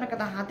যেটাই পরতাম না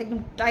কথা হাতে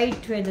একদম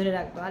টাইট হয়ে ধরে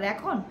রাখতো, আর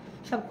এখন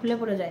সব খুলে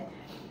পড়ে যায়।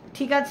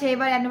 ঠিক আছে,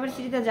 এবার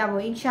অ্যানিভার্সারিতে যাবো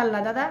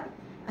ইনশাল্লাহ দাদা।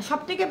 সব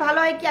থেকে ভালো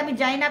হয় কি, আমি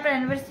জানি না আপনার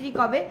অ্যানিভার্সারি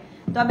কবে,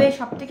 তবে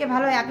সব থেকে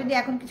ভালো হয় আপনি যদি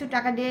এখন কিছু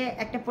টাকা দিয়ে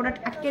একটা প্রোডাক্ট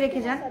আটকে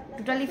রেখে যান,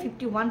 টোটালি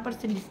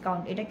 51%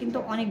 ডিসকাউন্ট। এটা কিন্তু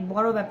অনেক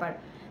বড় ব্যাপার,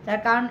 তার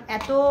কারণ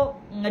এত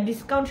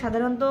ডিসকাউন্ট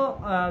সাধারণত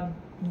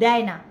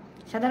দেয় না।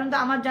 সাধারণত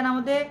আমার জানা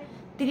মধ্যে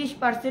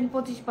 30%,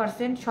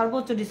 25%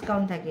 সর্বোচ্চ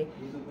ডিসকাউন্ট থাকে,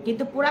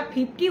 কিন্তু পুরো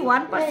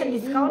 51%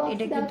 ডিসকাউন্ট,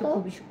 এটা কিন্তু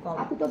খুবই কম।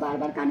 আপু তো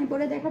বারবার কানে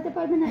পরে দেখাতে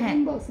পারবে না, হ্যাঁ,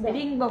 রিং বক্স দাও।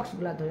 রিং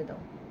বক্সগুলো ধরে দাও।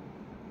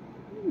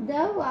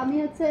 দাও, আমি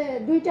হচ্ছে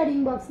 2টা রিং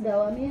বক্স দাও,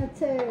 আমি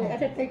হচ্ছে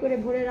একটা করে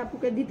ভরে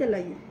আপুকে দিতে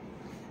লাগে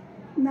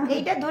না।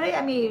 এইটা ধরে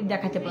আমি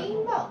দেখাতে পারবো।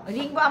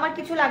 রিং আমার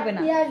কিছু লাগবে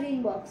না, ইয়ার রিং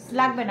বক্স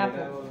লাগবে না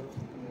আপু,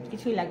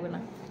 কিছুই লাগবে না।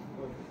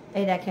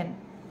 এই দেখেন,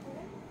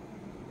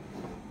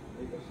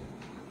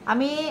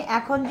 আমি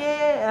এখন যে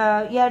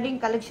ইয়াররিং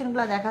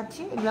কালেকশনগুলো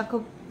দেখাচ্ছি, এগুলো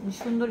খুব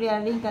সুন্দর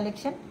ইয়াররিং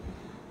কালেকশন।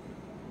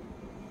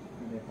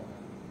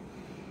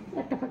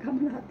 একটা ফাঁকা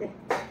আমার হাতে।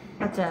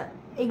 আচ্ছা,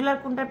 এগুলার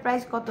কোনটার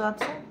প্রাইস কত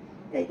আছে?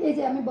 এই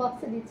যে আমি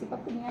বক্সে দিচ্ছি,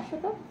 কত নিয়ে আসো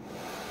তো,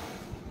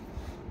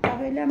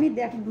 তাহলে আমি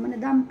দেখ মানে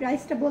দাম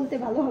প্রাইসটা বলতে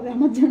ভালো হবে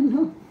আমার জন্য।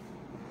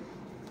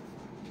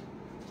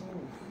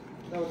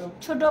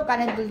 ছোট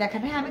কানের দুল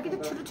দেখেন। হ্যাঁ, আমি কিন্তু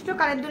ছোট ছোট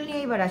কানের দুল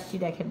নিয়ে এবার আসছি।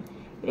 দেখেন,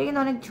 এটা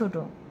কিন্তু অনেক ছোট,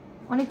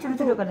 অনেক ছোট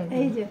ছোট কানের দুল।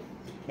 এই যে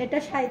এটা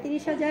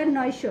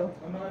 37,900,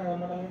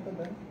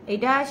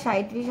 এটা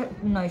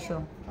 37,900।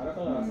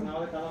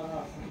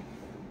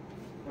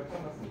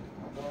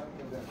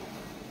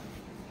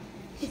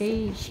 সেই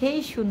সেই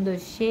সুন্দর,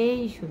 সেই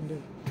সুন্দর,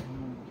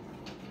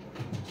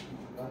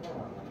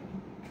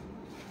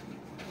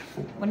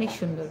 অনেক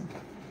সুন্দর।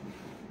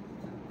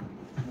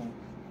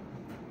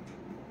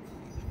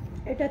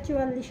 এটা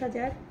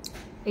 44,000,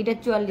 এটা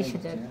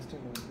 44,000।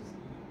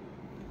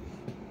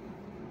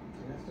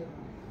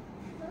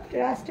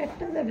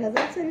 ট্রাস্টেডটা যে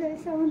ভেজাল চলে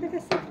আসছে আমাদের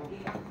কাছে,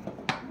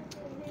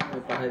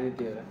 পাঠিয়ে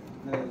দিতে হবে।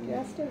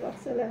 ট্রাস্টের বক্স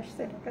চলে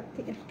আসছে ঢাকার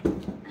থেকে।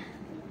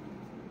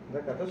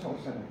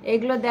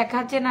 এগুলো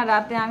দেখাচ্ছে না,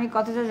 রাতে আমি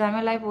কতটা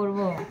ঝামেলায়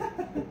পড়বো।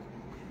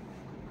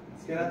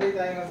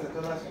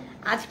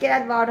 আজকে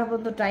রাত 12টা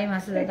পর্যন্ত টাইম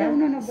আছে এটা দাদা।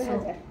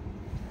 89,000।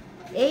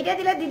 এইটা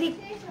দিলে দিদি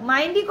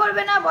মাইন্ডই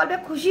করবে না, বলবে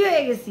খুশি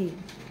হয়ে গেছি।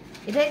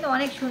 এটাই তো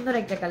অনেক সুন্দর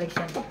একটা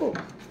কালেকশন। আপু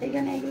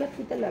এখানে এগুলো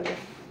ফিতে লাগে,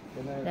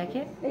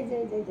 দেখেন এই যে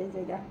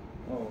এটা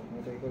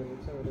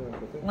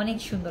অনেক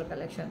সুন্দর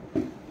কালেকশন।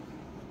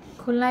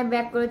 খুলনায়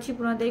ব্যাক করেছি,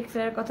 15 তারিখ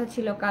ফেরার কথা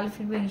ছিল, কাল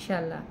ফিরবো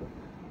ইনশাল্লাহ।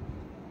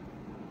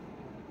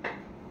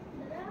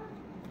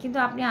 কিন্তু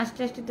আপনি আস্তে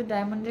আস্তে তো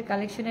ডায়মন্ডের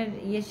কালেকশনের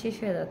ইয়ে শেষ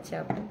হয়ে যাচ্ছে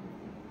আপু,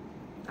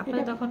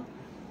 আপনার তখন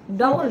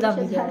ডবল দাম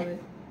দিতে হবে।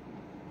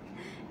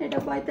 এটা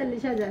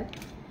 45,000।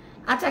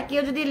 আচ্ছা,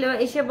 কেউ যদি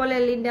এসে বলে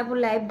লিন্ডাপুর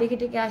লাইভ দেখে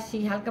টেকে আসছি,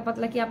 হালকা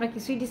পাতলা কি আমরা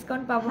কিছুই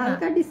ডিসকাউন্ট পাবো না?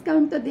 হালকা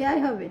ডিসকাউন্ট তো দেয়াই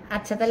হবে।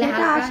 আচ্ছা, তাহলে সেটা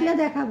হালকা আসলে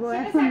দেখাবো,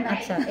 এখন না।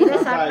 আচ্ছা, এটা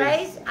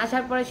সারপ্রাইজ,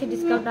 আসার পরে সেই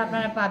ডিসকাউন্ট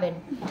আপনারা পাবেন।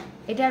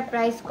 এটার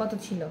প্রাইস কত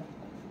ছিল?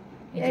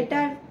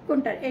 এটার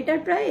কোনটার? এটার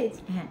প্রাইস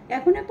হ্যাঁ,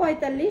 এখন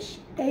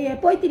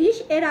 35,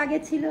 এর আগে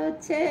ছিল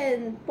হচ্ছে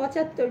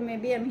 75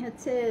 মেবি। আমি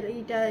হচ্ছে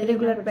এটা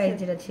রেগুলার প্রাইস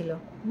যেটা ছিল।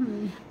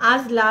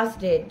 আজ লাস্ট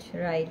ডেট,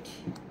 রাইট?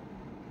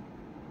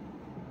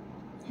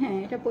 হ্যাঁ,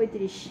 এটা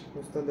 35।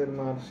 উস্তাদের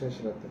মার শেষ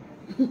রাতে।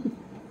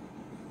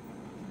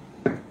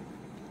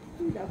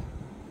 দাও।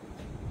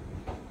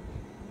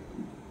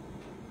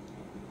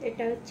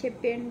 এটা হচ্ছে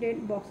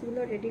পেন্ডেন্ট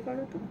বক্সগুলো রেডি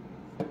করো তো,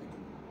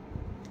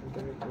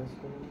 এটাকে ক্লোজ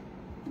করুন।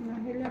 না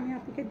হলে আমি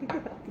আপনাকে দিতে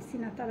পারতেছি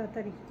না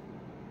তাড়াতাড়ি।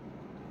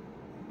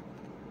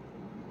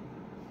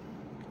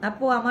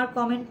 আপু আমার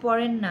কমেন্ট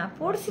পড়েন না।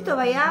 পড়ছি তো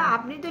ভাইয়া,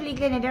 আপনি তো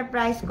লিখলেন এটার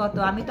প্রাইস কত,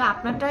 আমি তো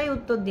আপনারটাই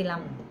উত্তর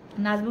দিলাম।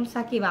 নাজমুল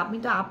সাকিব, আপনি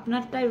তো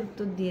আপনারটাই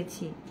উত্তর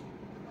দিয়েছি,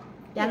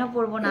 কেন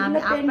পড়বো না? আমি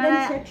আপনারা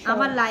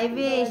আমার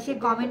লাইভে এসে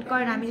কমেন্ট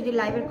করেন, আমি যদি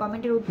লাইভের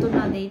কমেন্টের উত্তর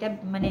না দিই, এটা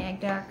মানে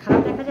একটা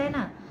খারাপ দেখা যায়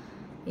না?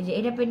 এই যে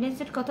এটা পেন্ডেন্ট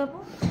সেট কত আপু?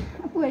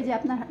 আপু এই যে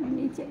আপনার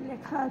নিচে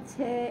লেখা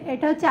আছে,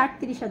 এটা হচ্ছে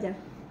 38,000।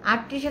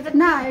 38,000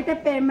 না, এটা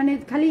মানে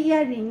খালি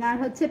ইয়াররিং আর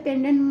হচ্ছে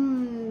পেন্ডেন্ট,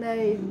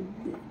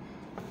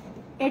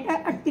 এটা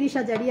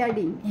 38,000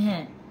 ইয়াররিং।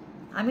 হ্যাঁ,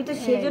 আমি তো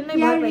সেই জন্যই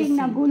ভয় ইয়াররিং পাইছি।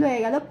 না, ভুল হয়ে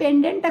গেল।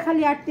 পেন্ডেন্টটা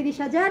খালি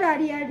 38,000 আর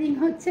ইয়াররিং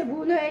হচ্ছে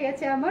ভুল হয়ে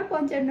গেছে আমার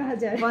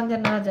 55,000।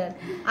 55,000।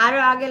 আরো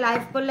আগে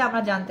লাইভ করলে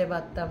আমরা জানতে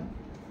পারতাম।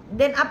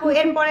 দেন আপু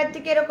এর পরের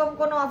থেকে এরকম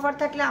কোনো অফার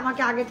থাকলে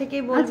আমাকে আগে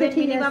থেকেই বলবেন, আচ্ছা,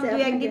 ঠিক মিনিমাম আছে,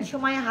 2-1 দিন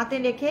সময় হাতে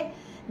রেখে,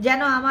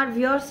 যেন আমার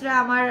ভিউয়ার্সরা,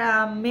 আমার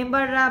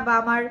মেম্বাররা বা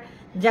আমার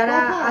যারা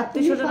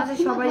আত্মীয়স্বজন আছে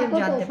সবাই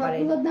জানতে পারে।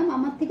 সবগুলোর দাম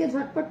আমার থেকে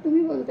ঝটপট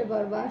তুমি বলতে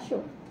পারবা, আসো।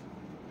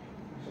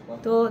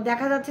 তো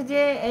দেখা যাচ্ছে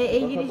যে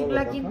এই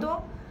জিনিসগুলা কিন্তু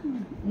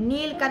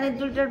নীল কানের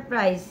দুলটার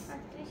প্রাইস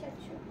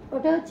 38,800।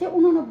 ওটা হচ্ছে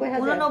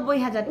 89,000।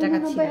 89,000 টাকা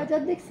ছিল।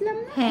 89,000 দেখছিলাম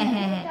না? হ্যাঁ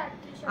হ্যাঁ হ্যাঁ,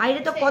 আর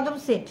এটা তো কদম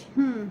সেট।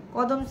 হুম,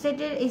 কদম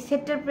সেটের এই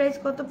সেটটার প্রাইস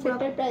কত? পুরো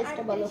সেটার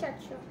প্রাইসটা বলো।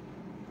 38,800।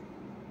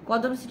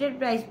 কদম সেটের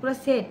প্রাইস পুরো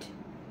সেট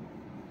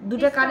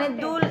দুটো কানের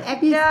দুল,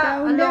 একটা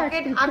Discount এ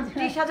লকেট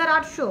 38,000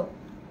 38,800।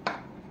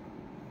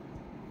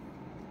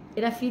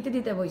 এরা ফ্রিতে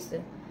দিতে বইছে।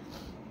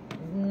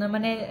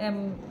 মানে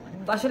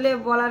আসলে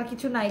বলার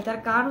কিছু নাই, তার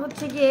কারণ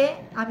হচ্ছে গিয়ে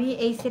আমি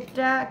এই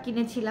সেটটা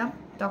কিনেছিলাম,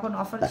 তখন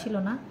অফার ছিল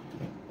না।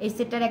 এই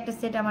সেটটার একটা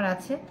সেট আমার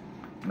আছে,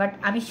 বাট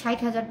আমি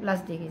 60,000 প্লাস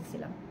দিয়ে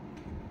গেছিলাম।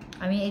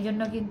 আমি এই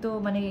জন্য কিন্তু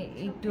মানে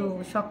একটু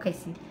শখ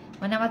খাইছি,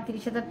 মানে আমার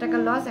 30,000 টাকা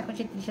লস, এখন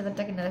সেই 30,000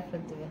 টাকা নেড়ে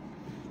ফেরত দেবে।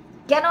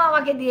 কেন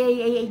আমাকে দিয়ে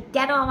এই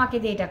কেন আমাকে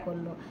দিয়ে এটা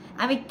করলো,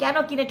 আমি কেন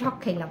কিনে ঠক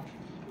খাইলাম?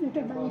 এটা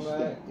আমরা 22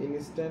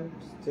 ইনস্ট্যান্ট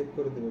চেক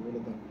করে দেব বলে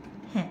দাও।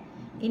 হ্যাঁ,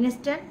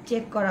 ইনস্ট্যান্ট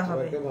চেক করা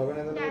হবে। সবাইকে ভাবে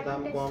না যে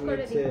দাম কম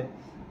নিচ্ছে।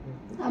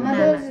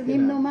 আমাদের না,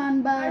 নিম্নমান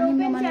বা আর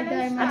নিম্নমানের open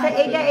challenge আচ্ছা,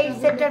 এইটা এই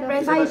সেটটার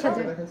প্রাইস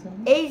 22,000।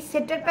 এই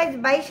সেটটার প্রাইস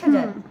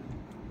 22,000।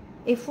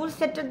 এই ফুল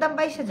সেটটার দাম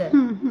 22,000।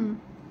 হুম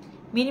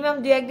মিনিমাম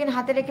 2-1 দিন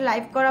হাতে রেখে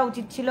লাইভ করা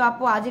উচিত ছিল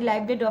আপু। আজই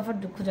লাইভ ডেট অফার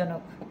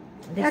দুঃখজনক।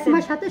 এক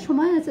মাস হাতে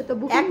সময় আছে তো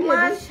বুকিং 1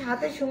 মাস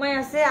হাতে সময়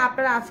আছে,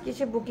 আপনারা আজকে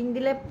এসে বুকিং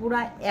দিলে পুরো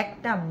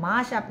একটা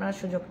মাস আপনারা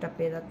সুযোগটা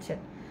পেয়ে যাচ্ছেন।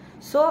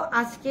 সো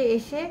আজকে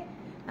এসে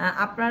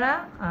আপনারা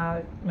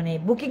মানে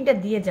বুকিংটা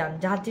দিয়ে যান,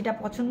 যার যেটা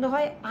পছন্দ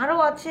হয়। আরও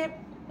আছে,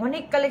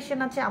 অনেক কালেকশন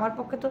আছে, আমার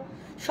পক্ষে তো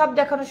সব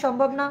দেখানো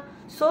সম্ভব না।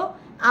 সো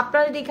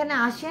আপনারা যদি এখানে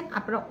আসেন,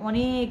 আপনারা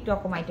অনেক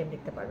রকম আইটেম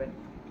দেখতে পারবেন,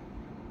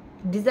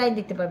 ডিজাইন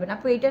দেখতে পারবেন।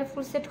 আপু এইটার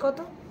ফুল সেট কত?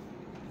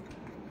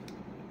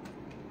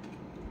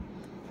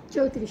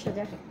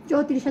 34,000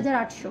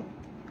 34,800।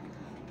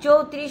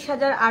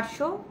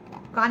 34,800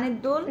 কানের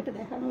দুল। এটা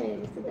দেখানো হয়ে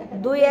গেছে, দেখানো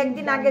 2-1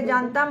 দিন আগে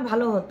জানতাম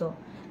ভালো হতো।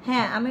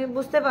 হ্যাঁ, আমি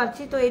বুঝতে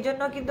পারছি। তো এই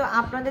জন্য কিন্তু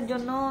আপনাদের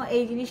জন্য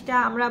এই জিনিসটা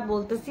আমরা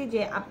বলতেছি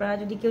যে আপনারা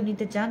যদি কেউ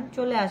নিতে চান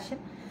চলে আসেন,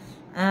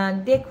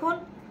 দেখুন,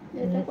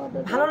 এটা কত?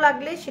 ভালো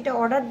লাগলে সেটা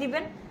অর্ডার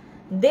দিবেন,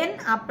 দেন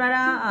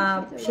আপনারা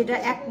সেটা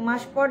 1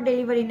 মাস পর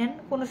ডেলিভারি নেন,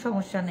 কোনো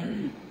সমস্যা নেই।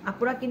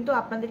 আপুরা কিন্তু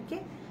আপনাদেরকে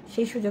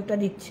সেই সুযোগটা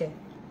দিচ্ছে।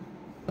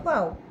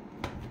 Wow,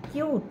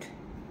 cute.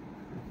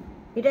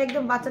 এটা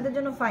একদম বাচ্চাদের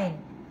জন্য ফাইন।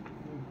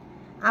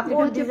 আপু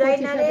এটা হচ্ছে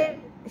ডিজাইনারের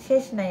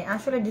শেষ নাই,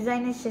 আসলে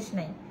ডিজাইনের শেষ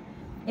নাই।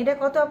 এটা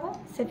কত আপু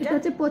সেটটা? এটা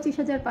হচ্ছে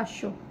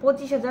 25,500।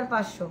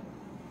 25,500।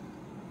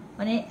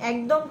 মানে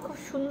একদম খুব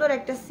সুন্দর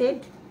একটা সেট,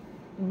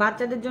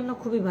 বাচ্চাদের জন্য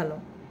খুবই ভালো।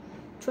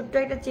 ছোট্ট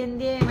একটা চেন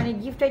দিয়ে মানে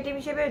গিফট আইটেম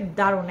হিসেবে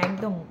দারুণ,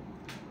 একদম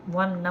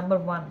নাম্বার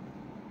 1।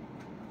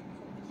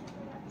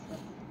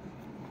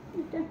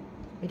 এটা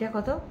এটা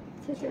কত?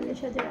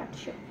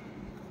 46,800।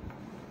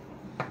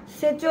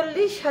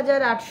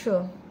 46,800।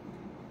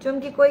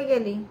 চমকি কই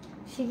গেলি?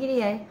 শিগগিরই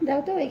আয়। দাও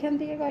তো এখান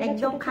থেকে কয়টা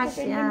একদম ছোট ছোট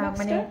খাসি, pendant box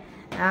মানে টা।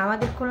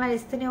 আমাদের খুলনার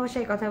স্থানীয়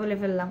ভাষায় কথা বলে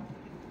ফেললাম।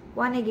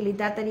 ওয়ানে গেলি,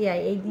 তাড়াতাড়ি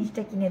আয়, এই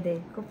জিনিসটা কিনে দে,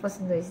 খুব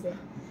পছন্দ হয়েছে।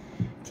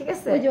 ঠিক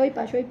আছে, ওই যে ওই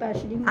পাশ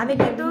আমি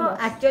কিন্তু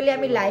অ্যাকচুয়ালি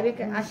আমি লাইভে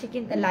আসি,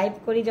 কিন্তু লাইভ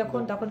করি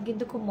যখন, তখন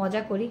কিন্তু খুব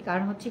মজা করি।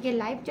 কারণ হচ্ছে কি,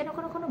 লাইভ যেন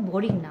কোনো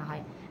বোরিং না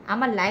হয়।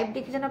 আমার লাইভ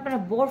দেখে যেন আপনারা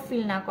বোর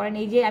ফিল না করেন।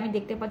 এই যে আমি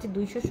দেখতে পাচ্ছি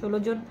 216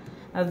 জন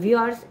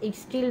ভিউয়ার্স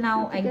স্টিল নাও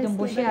একদম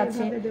বসে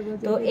আছে।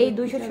 তো এই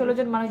 216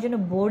 জন মানুষ যেন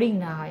বোরিং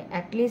না হয়,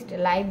 অ্যাটলিস্ট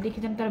লাইভ দেখে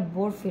যেন তারা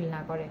বোর ফিল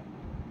না করে।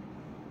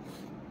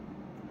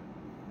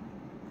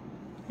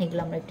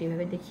 এগুলো আমরা একটু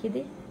এইভাবে দেখিয়ে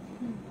দিই,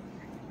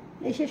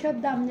 এসে সব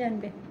দাম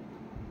জানবে।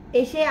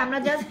 এসে আমরা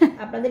জাস্ট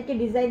আপনাদেরকে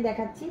ডিজাইন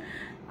দেখাচ্ছি।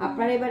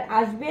 আপনারা এবার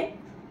আসবেন,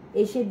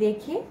 এসে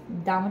দেখে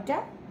দামটা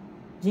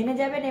জেনে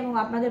যাবেন এবং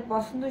আপনাদের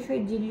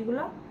পছন্দসই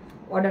জিনিসগুলো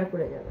অর্ডার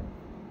করে যাবেন।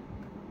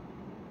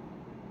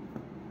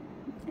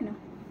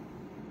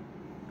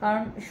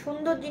 কারণ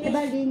সুন্দর জিনিস।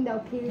 এবার রিং দাও,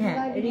 হ্যাঁ,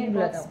 ring গুলো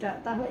দাও। বক্সটা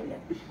তাহলে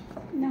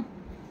না।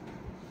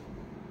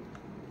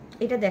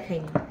 এটা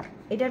দেখাইনি,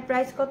 এটার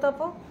প্রাইস কত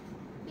আপু?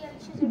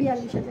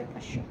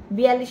 42,500।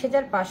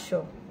 42,500।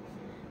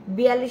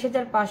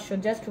 42,500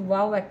 জাস্ট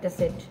ওয়াও একটা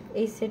সেট।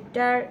 এই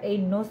সেটটার এই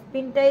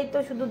নোজপিনটাই তো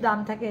শুধু দাম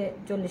থাকে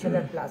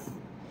 40,000 প্লাস,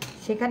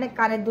 সেখানে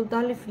কানের দুল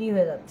তাহলে ফ্রি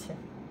হয়ে যাচ্ছে।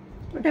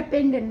 ওটা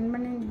পেন্ডেন্ট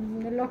মানে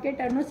লকেট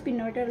আর নোজপিন,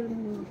 ওটার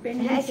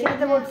পেন্ডেন্ট। হ্যাঁ, সেটা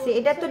তো বলছি,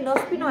 এটা তো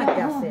নোজপিনও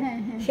একটা আছে। হ্যাঁ,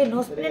 হ্যাঁ। সেই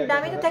নোজপিনের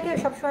দামই তো থাকে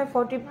সবসময়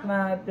 40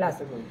 প্লাস।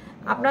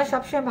 আপনার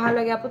সবসময় ভালো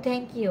লাগে আপু,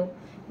 থ্যাংক ইউ।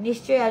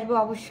 নিশ্চয়ই আসবো,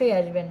 অবশ্যই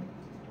আসবেন,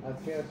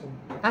 আজকে আসুন।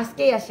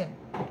 আজকেই আসেন।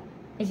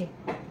 এই যে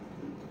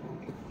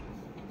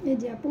এই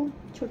যে আপু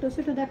ছোট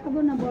ছোট দেখাবো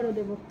না বড়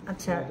দেবো?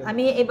 আচ্ছা,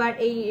 আমি এবার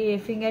এই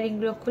ফিঙ্গারিং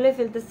গুলো খুলে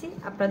ফেলতেছি,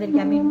 আপনাদেরকে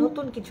আমি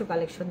নতুন কিছু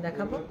কালেকশন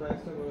দেখাবো।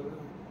 প্রাইসটা বলে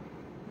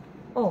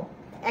দাও। ও,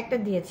 একটা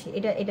দিয়েছি,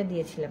 এটা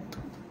দিয়েছিলাম।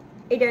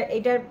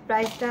 এটার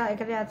প্রাইসটা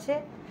এখানে আছে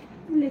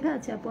লেখা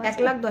আছে আপু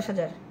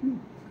 1,10,000।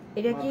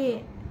 এটা কি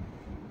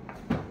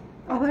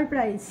ওভার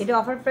প্রাইস? এটা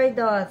অফার প্রাইস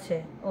দেওয়া আছে।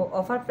 ও,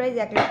 অফার প্রাইস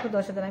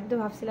 1,10,000। আমি তো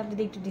ভাবছিলাম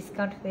যদি একটু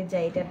ডিসকাউন্ট হয়ে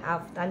যায় এটার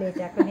হাফ, তাহলে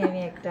এটা এখনই আমি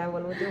একটা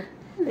বলবো যে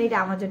এটা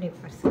আমার জন্য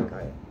পার্সেল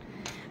করেন।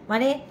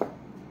 মানে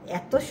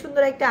এত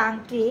সুন্দর একটা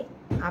আংটি,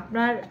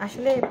 আপনার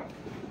আসলে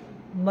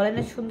বলে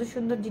না, সুন্দর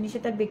সুন্দর জিনিসে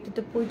তার ব্যক্তিত্ব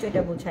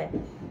পরিচয়টা বোঝায়।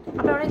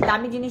 আপনার অনেক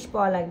দামি জিনিস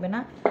পাওয়া লাগবে না,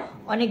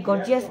 অনেক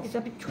গর্জিয়াস কিছু,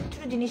 আপনি ছোট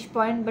ছোট জিনিস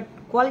পান বাট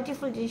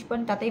কোয়ালিটিফুল জিনিস পান,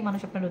 তাতেই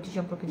মানুষ আপনার রুচি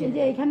সম্পর্কে এই জেনে যে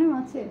যায়। এখানেও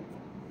আছে।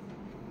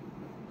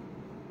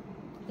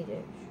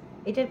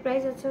 এটার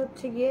প্রাইস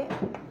হচ্ছে গিয়ে,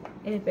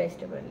 এটার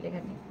প্রাইসটা বলে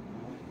লেখা নেই,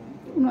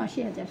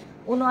 79,000।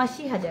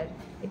 79,000।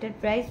 এটার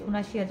প্রাইস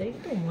 79,000। এটা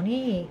তো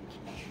অনেক।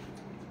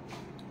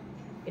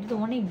 এটা তো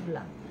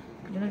অনেকগুলা,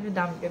 এই জন্য একটু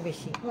দামটা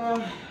বেশি।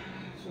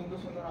 সুন্দর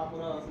সুন্দর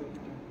আপুরা আছে।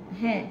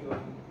 হ্যাঁ,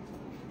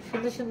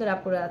 সুন্দর সুন্দর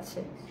আপুরা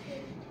আছে।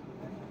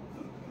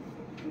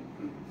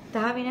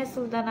 তাহমিনা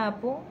সুলতানা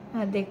আপু,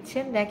 হ্যাঁ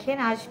দেখছেন, দেখেন,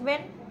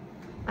 আসবেন।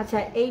 আচ্ছা,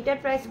 এইটার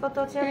প্রাইস কত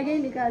আছে? ট্যাগেই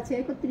লেখা আছে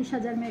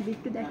 31,000 মেবি,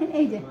 একটু দেখেন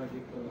এই যে।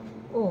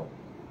 ও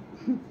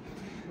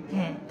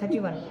হ্যাঁ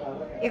 31,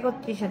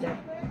 31,000,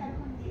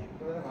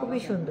 খুবই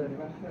সুন্দর।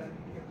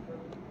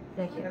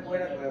 দেখেন,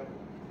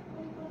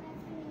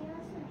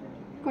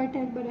 কয়টা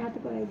একবারে হাতে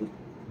করাই দিই।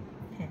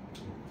 হ্যাঁ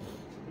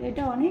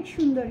এটা অনেক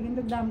সুন্দর,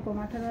 কিন্তু দাম কম,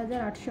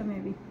 18,800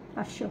 মেবি,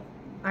 500,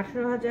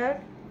 18,500।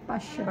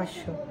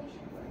 500।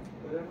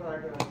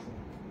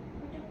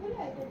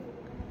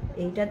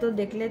 এইটা তো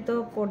দেখলে তো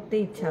পড়তে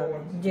ইচ্ছা হবে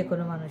যে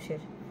কোনো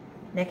মানুষের।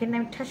 দেখেন না,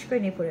 আমি ঠাস করে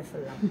নিয়ে পড়ে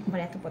ফেললাম, আমার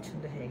এত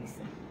পছন্দ হয়ে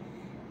গেছে।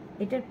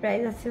 এটার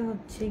প্রাইস আছে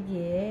হচ্ছে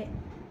গিয়ে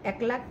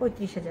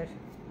 1,35,000।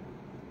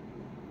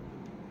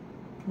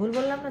 ভুল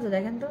বললাম না তো?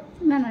 দেখেন তো,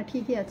 না না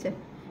ঠিকই আছে।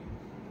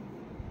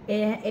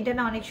 এটা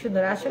না অনেক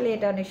সুন্দর, আসলে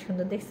এটা অনেক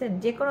সুন্দর। দেখছেন,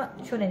 যে কোনো,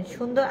 শোনেন,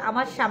 সুন্দর।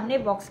 আমার সামনে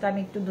বক্সটা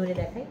আমি একটু ধরে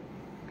দেখাই।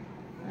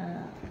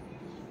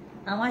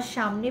 আমার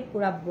সামনে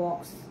পুরা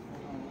বক্স,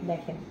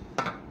 দেখেন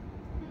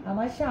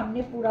আমার সামনে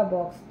পুরা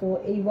বক্স। তো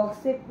এই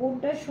বক্সে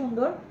কোনটা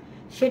সুন্দর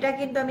সেটা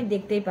কিন্তু আমি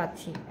দেখতেই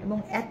পাচ্ছি, এবং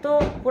এত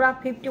পুরা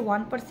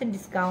 51%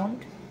 ডিসকাউন্ট।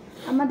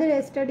 আমাদের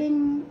স্টার্টিং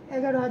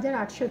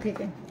 11,800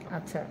 থেকে।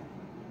 আচ্ছা,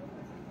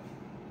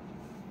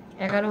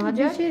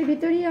 11,000। এর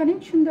ভিতরেই অনেক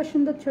সুন্দর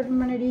সুন্দর ছোট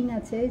মানে রিং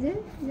আছে, এই যে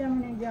যেমন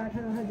এই যে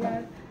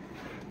 18,000।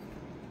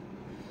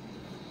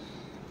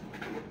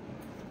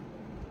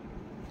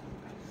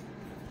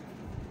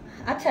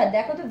 আচ্ছা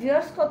দেখো তো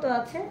ভিউয়ার্স কত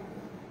আছে।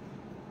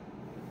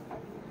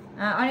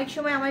 অনেক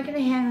সময় আমার এখানে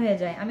হ্যাং হয়ে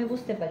যায়, আমি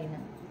বুঝতে পারি না।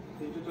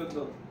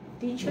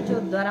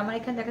 314, আর আমার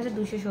এখানে দেখা যাচ্ছে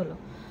 216।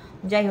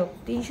 যাই হোক,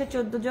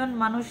 314 জন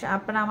মানুষ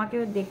আপনারা আমাকে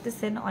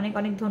দেখতেছেন, অনেক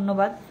অনেক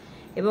ধন্যবাদ,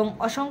 এবং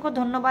অসংখ্য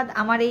ধন্যবাদ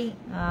আমার এই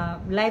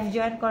লাইভ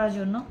জয়েন করার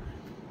জন্য।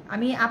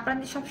 আমি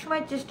আপনাদের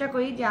সবসময় চেষ্টা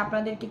করি যে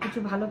আপনাদেরকে কিছু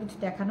ভালো কিছু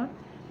দেখানোর,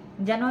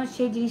 যেন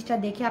সেই জিনিসটা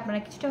দেখে আপনারা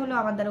কিছুটা হলেও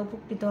আমার দ্বারা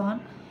উপকৃত হন।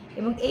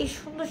 এবং এই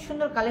সুন্দর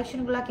সুন্দর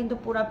কালেকশনগুলো কিন্তু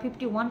পুরো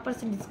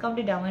 51%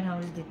 ডিসকাউন্টে ডায়মন্ড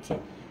হাউস দিচ্ছে।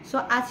 সো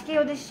আজকে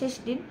ওদের শেষ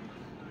দিন।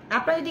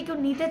 আপনারা যদি কেউ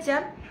নিতে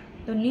চান,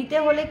 তো নিতে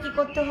হলে কি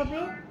করতে হবে,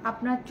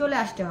 আপনার চলে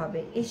আসতে হবে।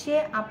 এসে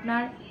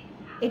আপনার,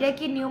 এটা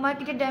কি নিউ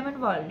মার্কেটের ডায়মন্ড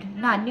ওয়ার্ল্ড?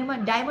 না,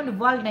 ডায়মন্ড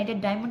ওয়ার্ল্ড না, এটা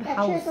ডায়মন্ড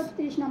হাউস।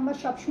 131 নম্বর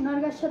সব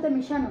সোনারগাঁর সাথে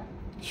মিশানো।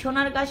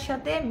 সোনারগাঁর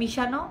সাথে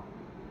মিশানো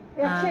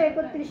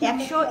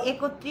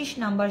 131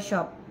 নাম্বার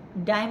শপ,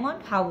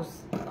 ডায়মন্ড হাউস।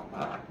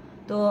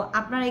 তো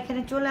আপনারা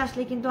এখানে চলে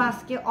আসলে কিন্তু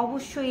আজকে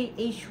অবশ্যই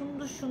এই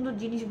সুন্দর সুন্দর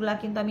জিনিসগুলা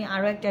কিন্তু, আমি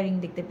আরও একটা রিং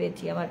দেখতে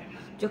পেয়েছি, আমার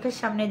চোখের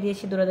সামনে দিয়ে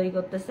সে দৌড়াদৌড়ি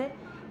করতেছে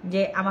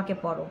যে আমাকে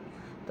পরো।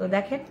 তো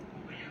দেখেন,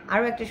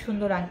 আরও একটা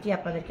সুন্দর আংটি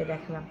আপনাদেরকে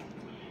দেখালাম।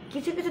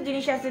 কিছু কিছু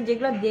জিনিস আছে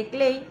যেগুলো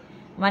দেখলেই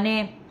মানে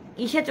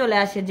ইসে চলে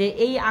আসে যে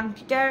এই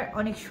আংটিটার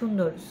অনেক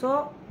সুন্দর। সো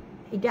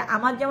এটা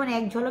আমার যেমন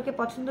এক ঝলকে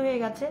পছন্দ হয়ে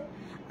গেছে,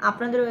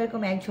 আপনাদেরও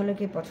এরকম এক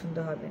ঝলকে পছন্দ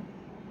হবে।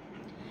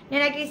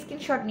 নেন, একটা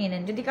স্ক্রিনশট নিয়ে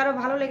নেন, যদি কারো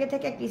ভালো লেগে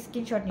থাকে একটা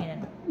স্ক্রিনশট নিয়ে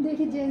নেন।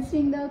 দেখি জেন্টস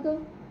রিং দাও তো,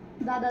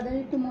 দাদাদের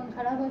একটু মন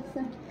খারাপ হচ্ছে।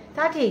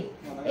 তা ঠিক,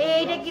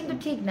 এইটা কিন্তু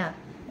ঠিক না।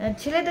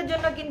 ছেলেদের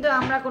জন্য কিন্তু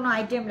আমরা কোনো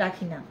আইটেম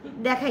রাখি না,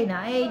 দেখাই না,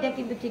 এইটা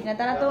কিন্তু ঠিক না,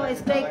 তারা তো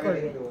স্ট্রাইক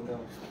করবে।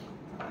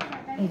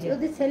 এই যে,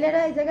 যদি ছেলেরা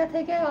এই জায়গা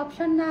থেকে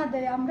অপশন না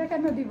দেয়, আমরা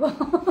কেন দিব?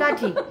 তা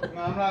ঠিক,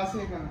 আমরা আছি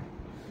এখানে।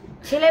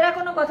 ছেলেরা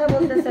কোনো কথা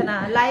বলতেছে না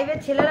লাইভে,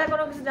 ছেলেরা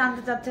কোনো কিছু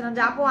জানতে চাচ্ছে না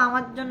যে আপু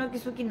আমার জন্য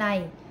কিছু কি নাই।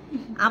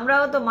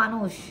 আমরাও তো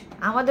মানুষ,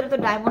 আমাদেরও তো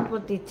ডায়মন্ড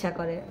পরতে ইচ্ছা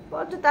করে।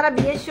 বলতো তারা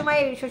বিয়ের সময়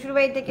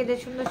শ্বশুরবাড়ি থেকে যে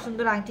সুন্দর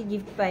সুন্দর আংটি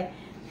গিফট পায়,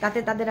 তাতে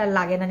তাদের আর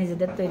লাগে না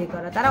নিজেদের তৈরি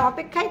করা। তারা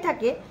অপেক্ষায়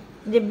থাকে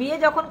যে বিয়ে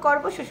যখন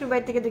করবো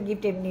শ্বশুরবাড়ি থেকে তো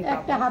গিফট এমনি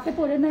একটা হাতে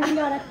পরে না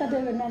গেলে আর একটা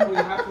দেবে না।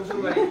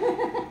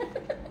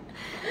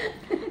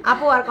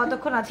 আপু আর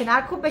কতক্ষণ আছেন?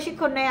 আর খুব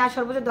বেশিক্ষণ নেই, আর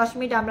সর্বোচ্চ 10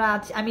 মিনিট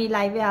আমি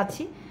লাইভে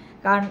আছি,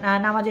 কারণ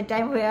নামাজের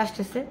টাইম হয়ে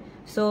আসতেছে।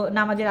 সো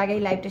নামাজের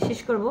আগেই লাইভটা শেষ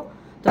করব।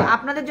 তো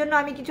আপনাদের জন্য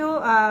আমি কিছু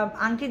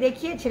আংটি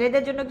দেখিয়ে,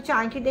 ছেলেদের জন্য কিছু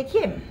আংটি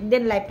দেখিয়ে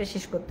দেন লাইভটা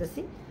শেষ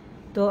করতেছি।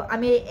 তো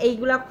আমি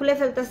এইগুলা খুলে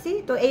ফেলতেছি।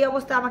 তো এই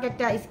অবস্থা আমাকে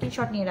একটা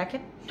স্ক্রিনশট নিয়ে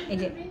রাখেন। এই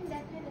যে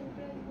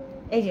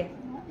এই যে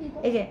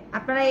এই যে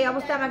আপনারা এই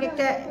অবস্থায় আমাকে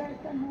একটা,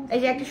 এই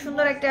যে একটা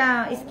সুন্দর একটা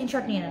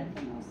স্ক্রিনশট নিয়ে নেন।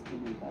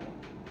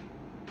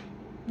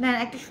 না,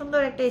 একটা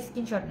সুন্দর একটা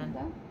স্ক্রিনশট নেন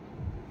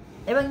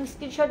এবং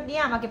স্ক্রিনশট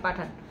নিয়ে আমাকে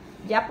পাঠান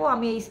যে আপু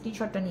আমি এই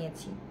স্ক্রিনশটটা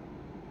নিয়েছি।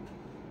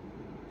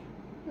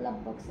 লাভ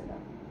বক্সে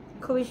দাও,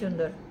 খুবই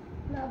সুন্দর।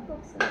 লাভ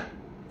বক্সে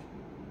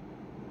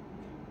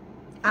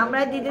আমরা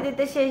দিতে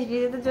দিতে শেষ,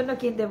 নিজেদের জন্য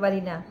কিনতে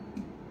পারি না।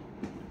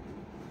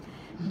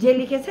 যে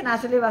লিখেছেন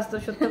আসলে বাস্তব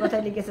সত্য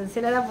কথাই লিখেছেন।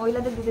 ছেলেরা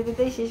মহিলাদের দিতে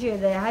দিতেই শেষ হয়ে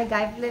যায়। হয়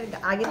গার্লফ্রেন্ড,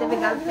 আগে দেবে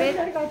গার্লফ্রেন্ড,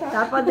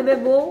 তারপর দেবে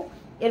বউ,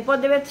 এরপর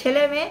দেবে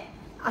ছেলে মেয়ে।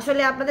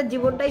 আসলে আপনাদের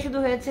জীবনটাই শুধু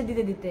হয়েছে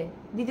দিতে দিতে,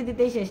 দিতে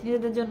দিতেই শেষ,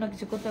 নিজেদের জন্য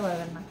কিছু করতে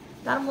পারবেন না।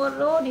 তার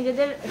মধ্যেও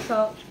নিজেদের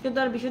তো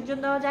আর বিসর্জন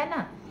দেওয়া যায় না,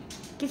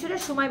 কিছুটা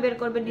সময় বের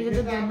করবেন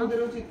নিজেদের জন্য।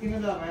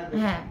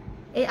 হ্যাঁ,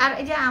 আর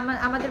এই যে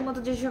আমাদের মতো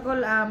যে সকল,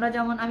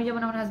 আমি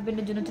যেমন আমার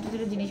হাজবেন্ডের জন্য ছোট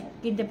ছোট জিনিস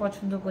কিনতে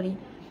পছন্দ করি,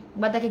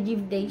 বা তাকে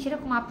গিফট দেই,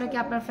 সেরকম আপনাকে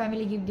আপনার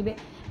ফ্যামিলি গিফট দিবে।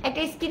 একটা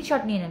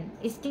স্ক্রিনশট নিয়ে নেন,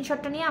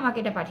 স্ক্রিনশটটা নিয়ে আমাকে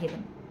এটা পাঠিয়ে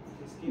দেন।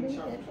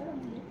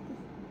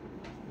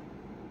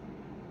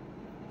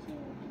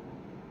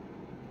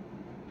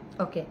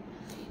 ওকে,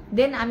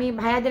 দেন আমি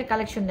ভাইয়াদের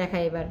কালেকশন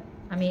দেখাই।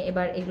 আমি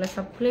এবার এগুলো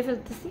সব খুলে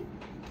ফেলতেছি।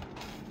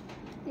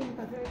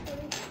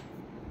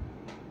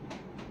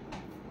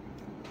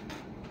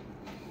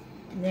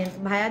 দেন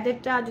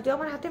ভাইয়াদেরটা যদিও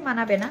আমার হাতে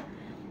মানাবে না,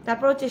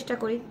 তারপরেও চেষ্টা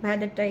করি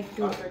ভাইয়াদেরটা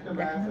একটু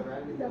দেখানো।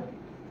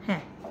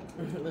 হ্যাঁ,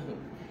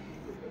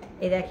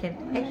 এই দেখেন,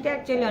 একটা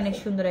অ্যাকচুয়ালি অনেক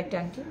সুন্দর একটা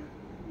আংটি,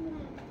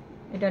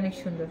 এটা অনেক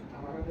সুন্দর।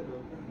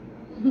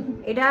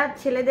 এটা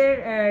ছেলেদের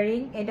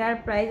রিং, এটার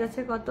প্রাইস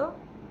আছে কত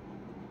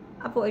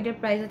আপু? এটার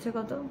প্রাইস আছে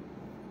কত?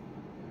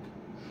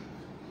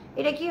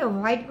 এটা কি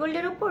হোয়াইট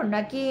গোল্ডের উপর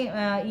নাকি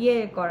ইয়ে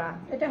করা?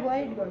 এটা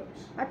হোয়াইট গোল্ড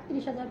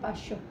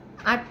 ৩৮,৫০০।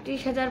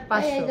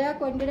 ৩৮,৫০০। এটা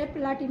কোন্ডের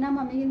প্লাটিনাম,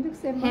 আমি কিন্তু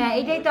সেম। হ্যাঁ,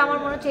 এটাই তো আমার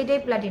মনে হচ্ছে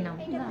এটাই প্লাটিনাম।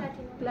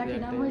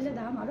 প্লাটিনাম হইলে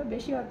দাম আরো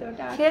বেশি হতো।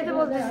 ওটা সেটা তো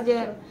বলতেছি যে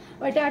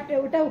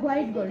ওটা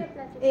হোয়াইট গোল্ড।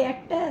 এই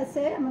একটা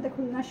আছে আমাদের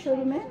খুলনার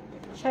শোরুমে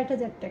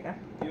 ৬০,০০০ টাকা।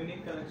 Unique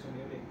collection,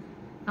 unique.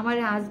 আমার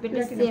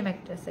হাজবেন্ডের সেম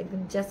একটা আছে,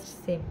 একদম জাস্ট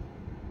সেম,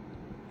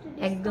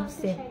 একদম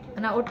সেম।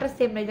 না, ওটা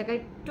সেম না, এই জায়গায়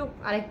একটু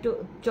আর একটু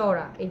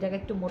চওড়া, এই জায়গায়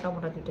একটু মোটা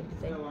মোটা দুটো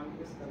ডিজাইন। One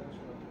piece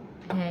collection.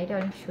 হ্যাঁ, এটা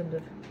অনেক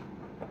সুন্দর।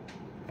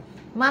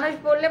 মানুষ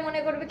বললে মনে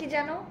করবে কি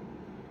জানো,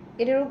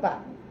 এটা রূপা,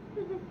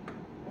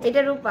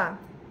 এটা রূপা,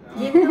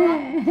 কিন্তু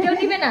কেউ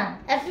নিবে না।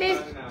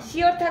 অ্যাটলিস্ট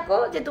শিওর থাকো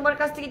যে তোমার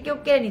কাছ থেকে কেউ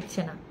কেড়ে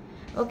নিচ্ছে না।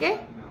 ওকে,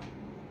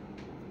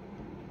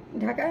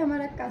 ঢাকায় আমার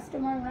এক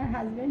কাস্টমার, ওনার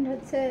হাজবেন্ড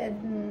হচ্ছে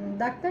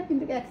ডাক্তার,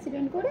 কিন্তু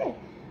অ্যাক্সিডেন্ট করে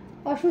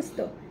অসুস্থ।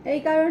 এই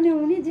কারণে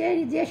উনি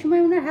যে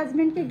সময় ওনার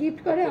হাজবেন্ডকে গিফট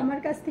করে আমার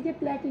কাছ থেকে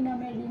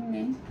প্ল্যাটিনামের রিং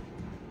নেন।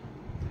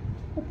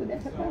 একটু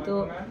দেখা তো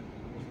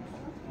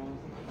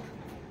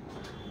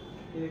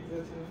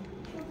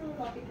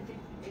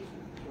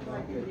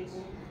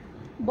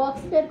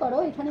বক্স বের করো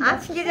এখানে।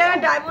 আজকে যারা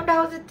ডায়মন্ড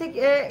হাউসের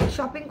থেকে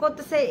শপিং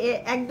করতেছে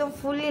একদম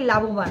ফুললি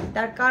লাভবান,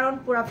 তার কারণ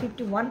পুরো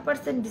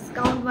 51%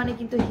 ডিসকাউন্ট, মানে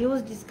কিন্তু হিউজ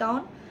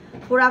ডিসকাউন্ট।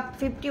 পুরো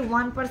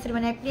 51%,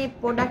 মানে আপনি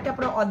প্রোডাক্টটা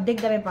পুরো অর্ধেক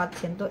দামে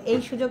পাচ্ছেন। তো এই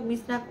সুযোগ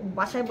মিস না,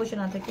 বাসায় বসে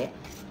না থেকে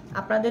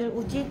আপনাদের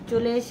উচিত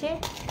চলে এসে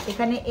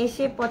এখানে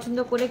এসে পছন্দ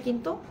করে,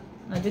 কিন্তু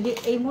যদি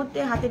এই মুহূর্তে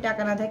হাতে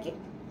টাকা না থাকে,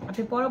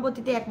 আপনি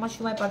পরবর্তীতে 1 মাস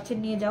সময় পাচ্ছেন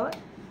নিয়ে যাওয়ার।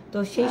 তো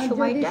সেই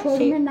সময়টা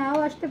নাও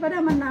আসতে পারে,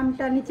 আমার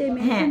নামটা নিচে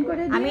মেনশন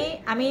করে দিই।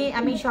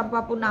 আমি সব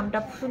আপুর নামটা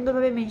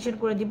সুন্দরভাবে মেনশন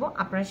করে দিব,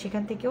 আপনারা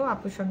সেখান থেকেও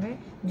আপুর সঙ্গে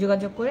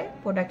যোগাযোগ করে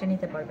প্রোডাক্টটা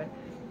নিতে পারবেন।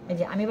 এই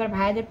যে আমি এবার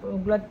ভাইয়াদের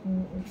গুলো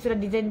কিছুটা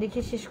ডিজাইন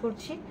দেখিয়ে শেষ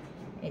করছি।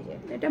 এই যে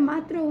এটা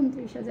মাত্র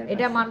 ২৯,০০০,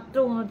 এটা মাত্র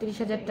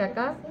 ২৯,০০০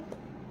 টাকা।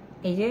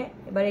 এই যে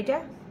এবার এটা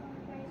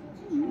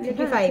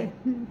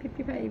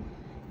 55,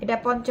 এটা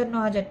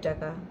 ৫৫,০০০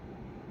 টাকা।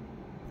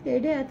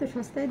 এটা এত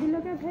সস্তায় দিল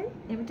কে ভাই?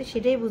 আমি তো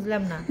সেটাই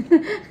বুঝলাম না।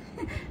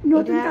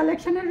 নতুন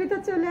কালেকশনের ভিতর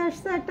চলে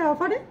আসছে একটা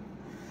অফারে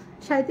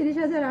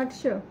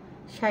 ৩৭,৮০০।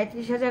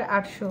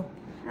 ৩৭,৮০০,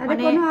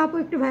 মানে কোনো আপু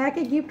একটু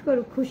ভাইয়াকে গিফট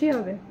করুক, খুশি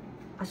হবে।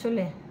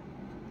 আসলে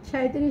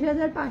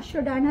 ৩৭,৫০০,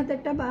 ডান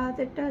হাতেরটা, বা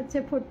হাতেরটা হচ্ছে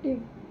 55,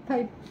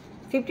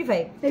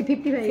 55, এই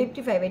 55,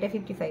 55, এটা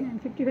 55।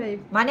 55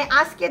 মানে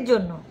আজকের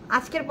জন্য,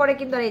 আজকের পরে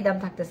কিন্তু আর এই দাম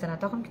থাকতেছে না,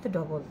 তখন কিন্তু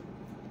ডবল।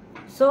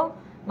 সো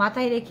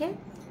মাথায় রেখে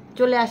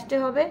চলে আসতে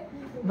হবে।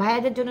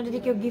 ভাইয়াদের জন্য যদি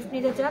কেউ গিফট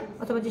নিতে চান,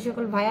 অথবা যে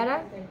সকল ভাইয়ারা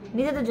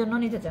নিজেদের জন্য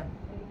নিতে চান,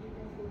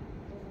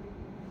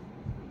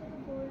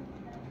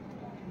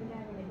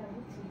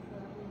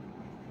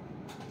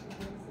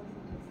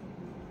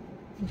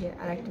 যে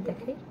আরেকটা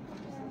দেখাই,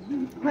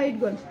 হোয়াইট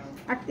গোল্ড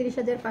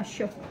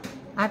 ৩৮,৫০০।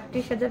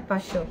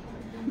 ৩৮,৫০০।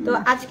 তো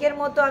আজকের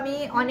মতো আমি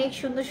অনেক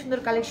সুন্দর সুন্দর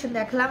কালেকশন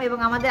দেখলাম, এবং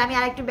আমি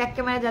আরেকটু ব্যাক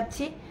ক্যামেরা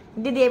যাচ্ছি।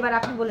 দিদি, এবার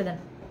আপনি বলে দেন।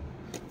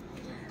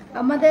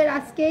 আমাদের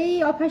আজকেই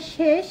অফার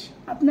শেষ।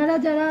 আপনারা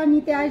যারা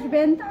নিতে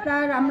আসবেন তারা,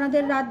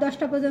 আমাদের রাত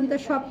 ১০টা পর্যন্ত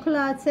সব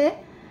খোলা আছে।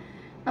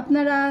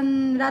 আপনারা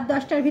রাত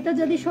 10টার ভিতর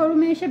যদি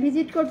শোরুমে এসে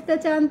ভিজিট করতে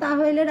চান,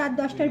 তাহলে রাত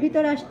 10টার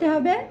ভিতর আসতে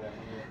হবে।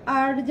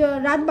 আর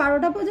রাত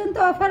 12টা পর্যন্ত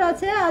অফার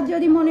আছে। আর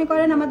যদি মনে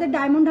করেন আমাদের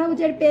ডায়মন্ড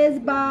হাউসের পেজ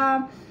বা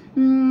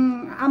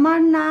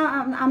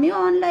আমিও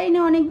অনলাইনে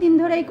অনেক দিন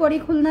ধরেই করি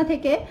খুলনা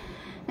থেকে,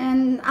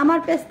 আমার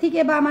পেজ থেকে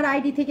বা আমার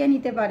আইডি থেকে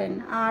নিতে পারেন।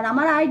 আর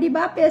আমার আইডি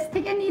বা পেজ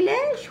থেকে নিলে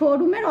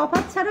শোরুমের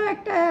অফার ছাড়াও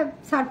একটা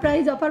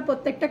সারপ্রাইজ অফার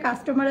প্রত্যেকটা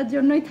কাস্টমারের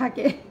জন্যই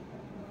থাকে।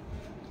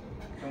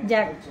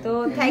 যাক, তো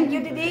থ্যাংক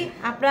ইউ দিদি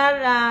আপনার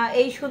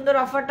এই সুন্দর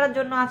অফারটার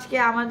জন্য। আজকে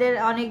আমাদের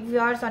অনেক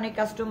ভিউয়ার্স, অনেক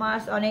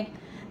কাস্টমার্স, অনেক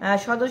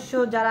সদস্য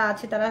যারা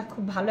আছে তারা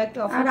খুব ভালো একটা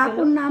অফার। আর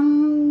আপুর নাম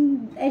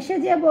এসে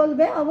যে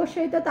বলবে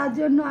অবশ্যই তো তার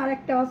জন্য আর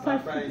একটা অফার,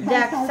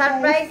 যাক,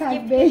 সারপ্রাইজ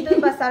গিফট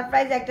বা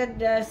সারপ্রাইজ একটা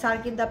স্যার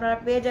কিন্তু আপনারা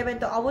পেয়ে যাবেন।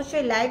 তো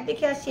অবশ্যই লাইভ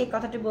দেখে আসছি, এই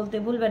কথাটি বলতে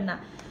ভুলবেন না।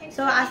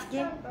 সো আজকে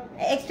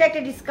এক্সট্রা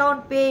একটা ডিসকাউন্ট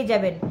পেয়ে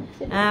যাবেন।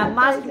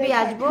 মাস্ট বি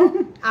আসবো।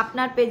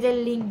 আপনার পেজের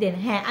লিংক দেন।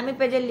 হ্যাঁ, আমি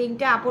পেজের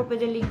লিংকটা, আপুর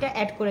পেজের লিংকটা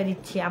অ্যাড করে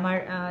দিচ্ছি আমার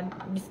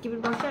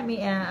ডিসক্রিপশন বক্সে। আমি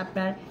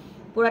আপনার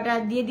পুরোটা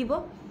দিয়ে দিব,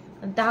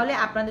 তাহলে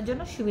আপনাদের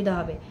জন্য সুবিধা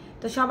হবে।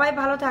 তো সবাই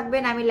ভালো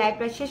থাকবেন, আমি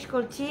লাইভটা শেষ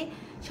করছি।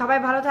 সবাই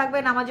ভালো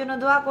থাকবেন, আমার জন্য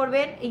দোয়া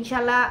করবেন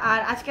ইনশাল্লাহ। আর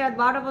আজকে রাত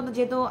 12টা পর্যন্ত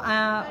যেহেতু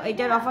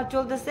এটার অফার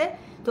চলতেছে,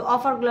 তো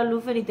অফারগুলো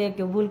লুফে নিতে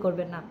কেউ ভুল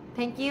করবেন না।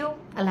 থ্যাংক ইউ,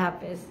 আল্লাহ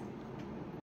হাফেজ।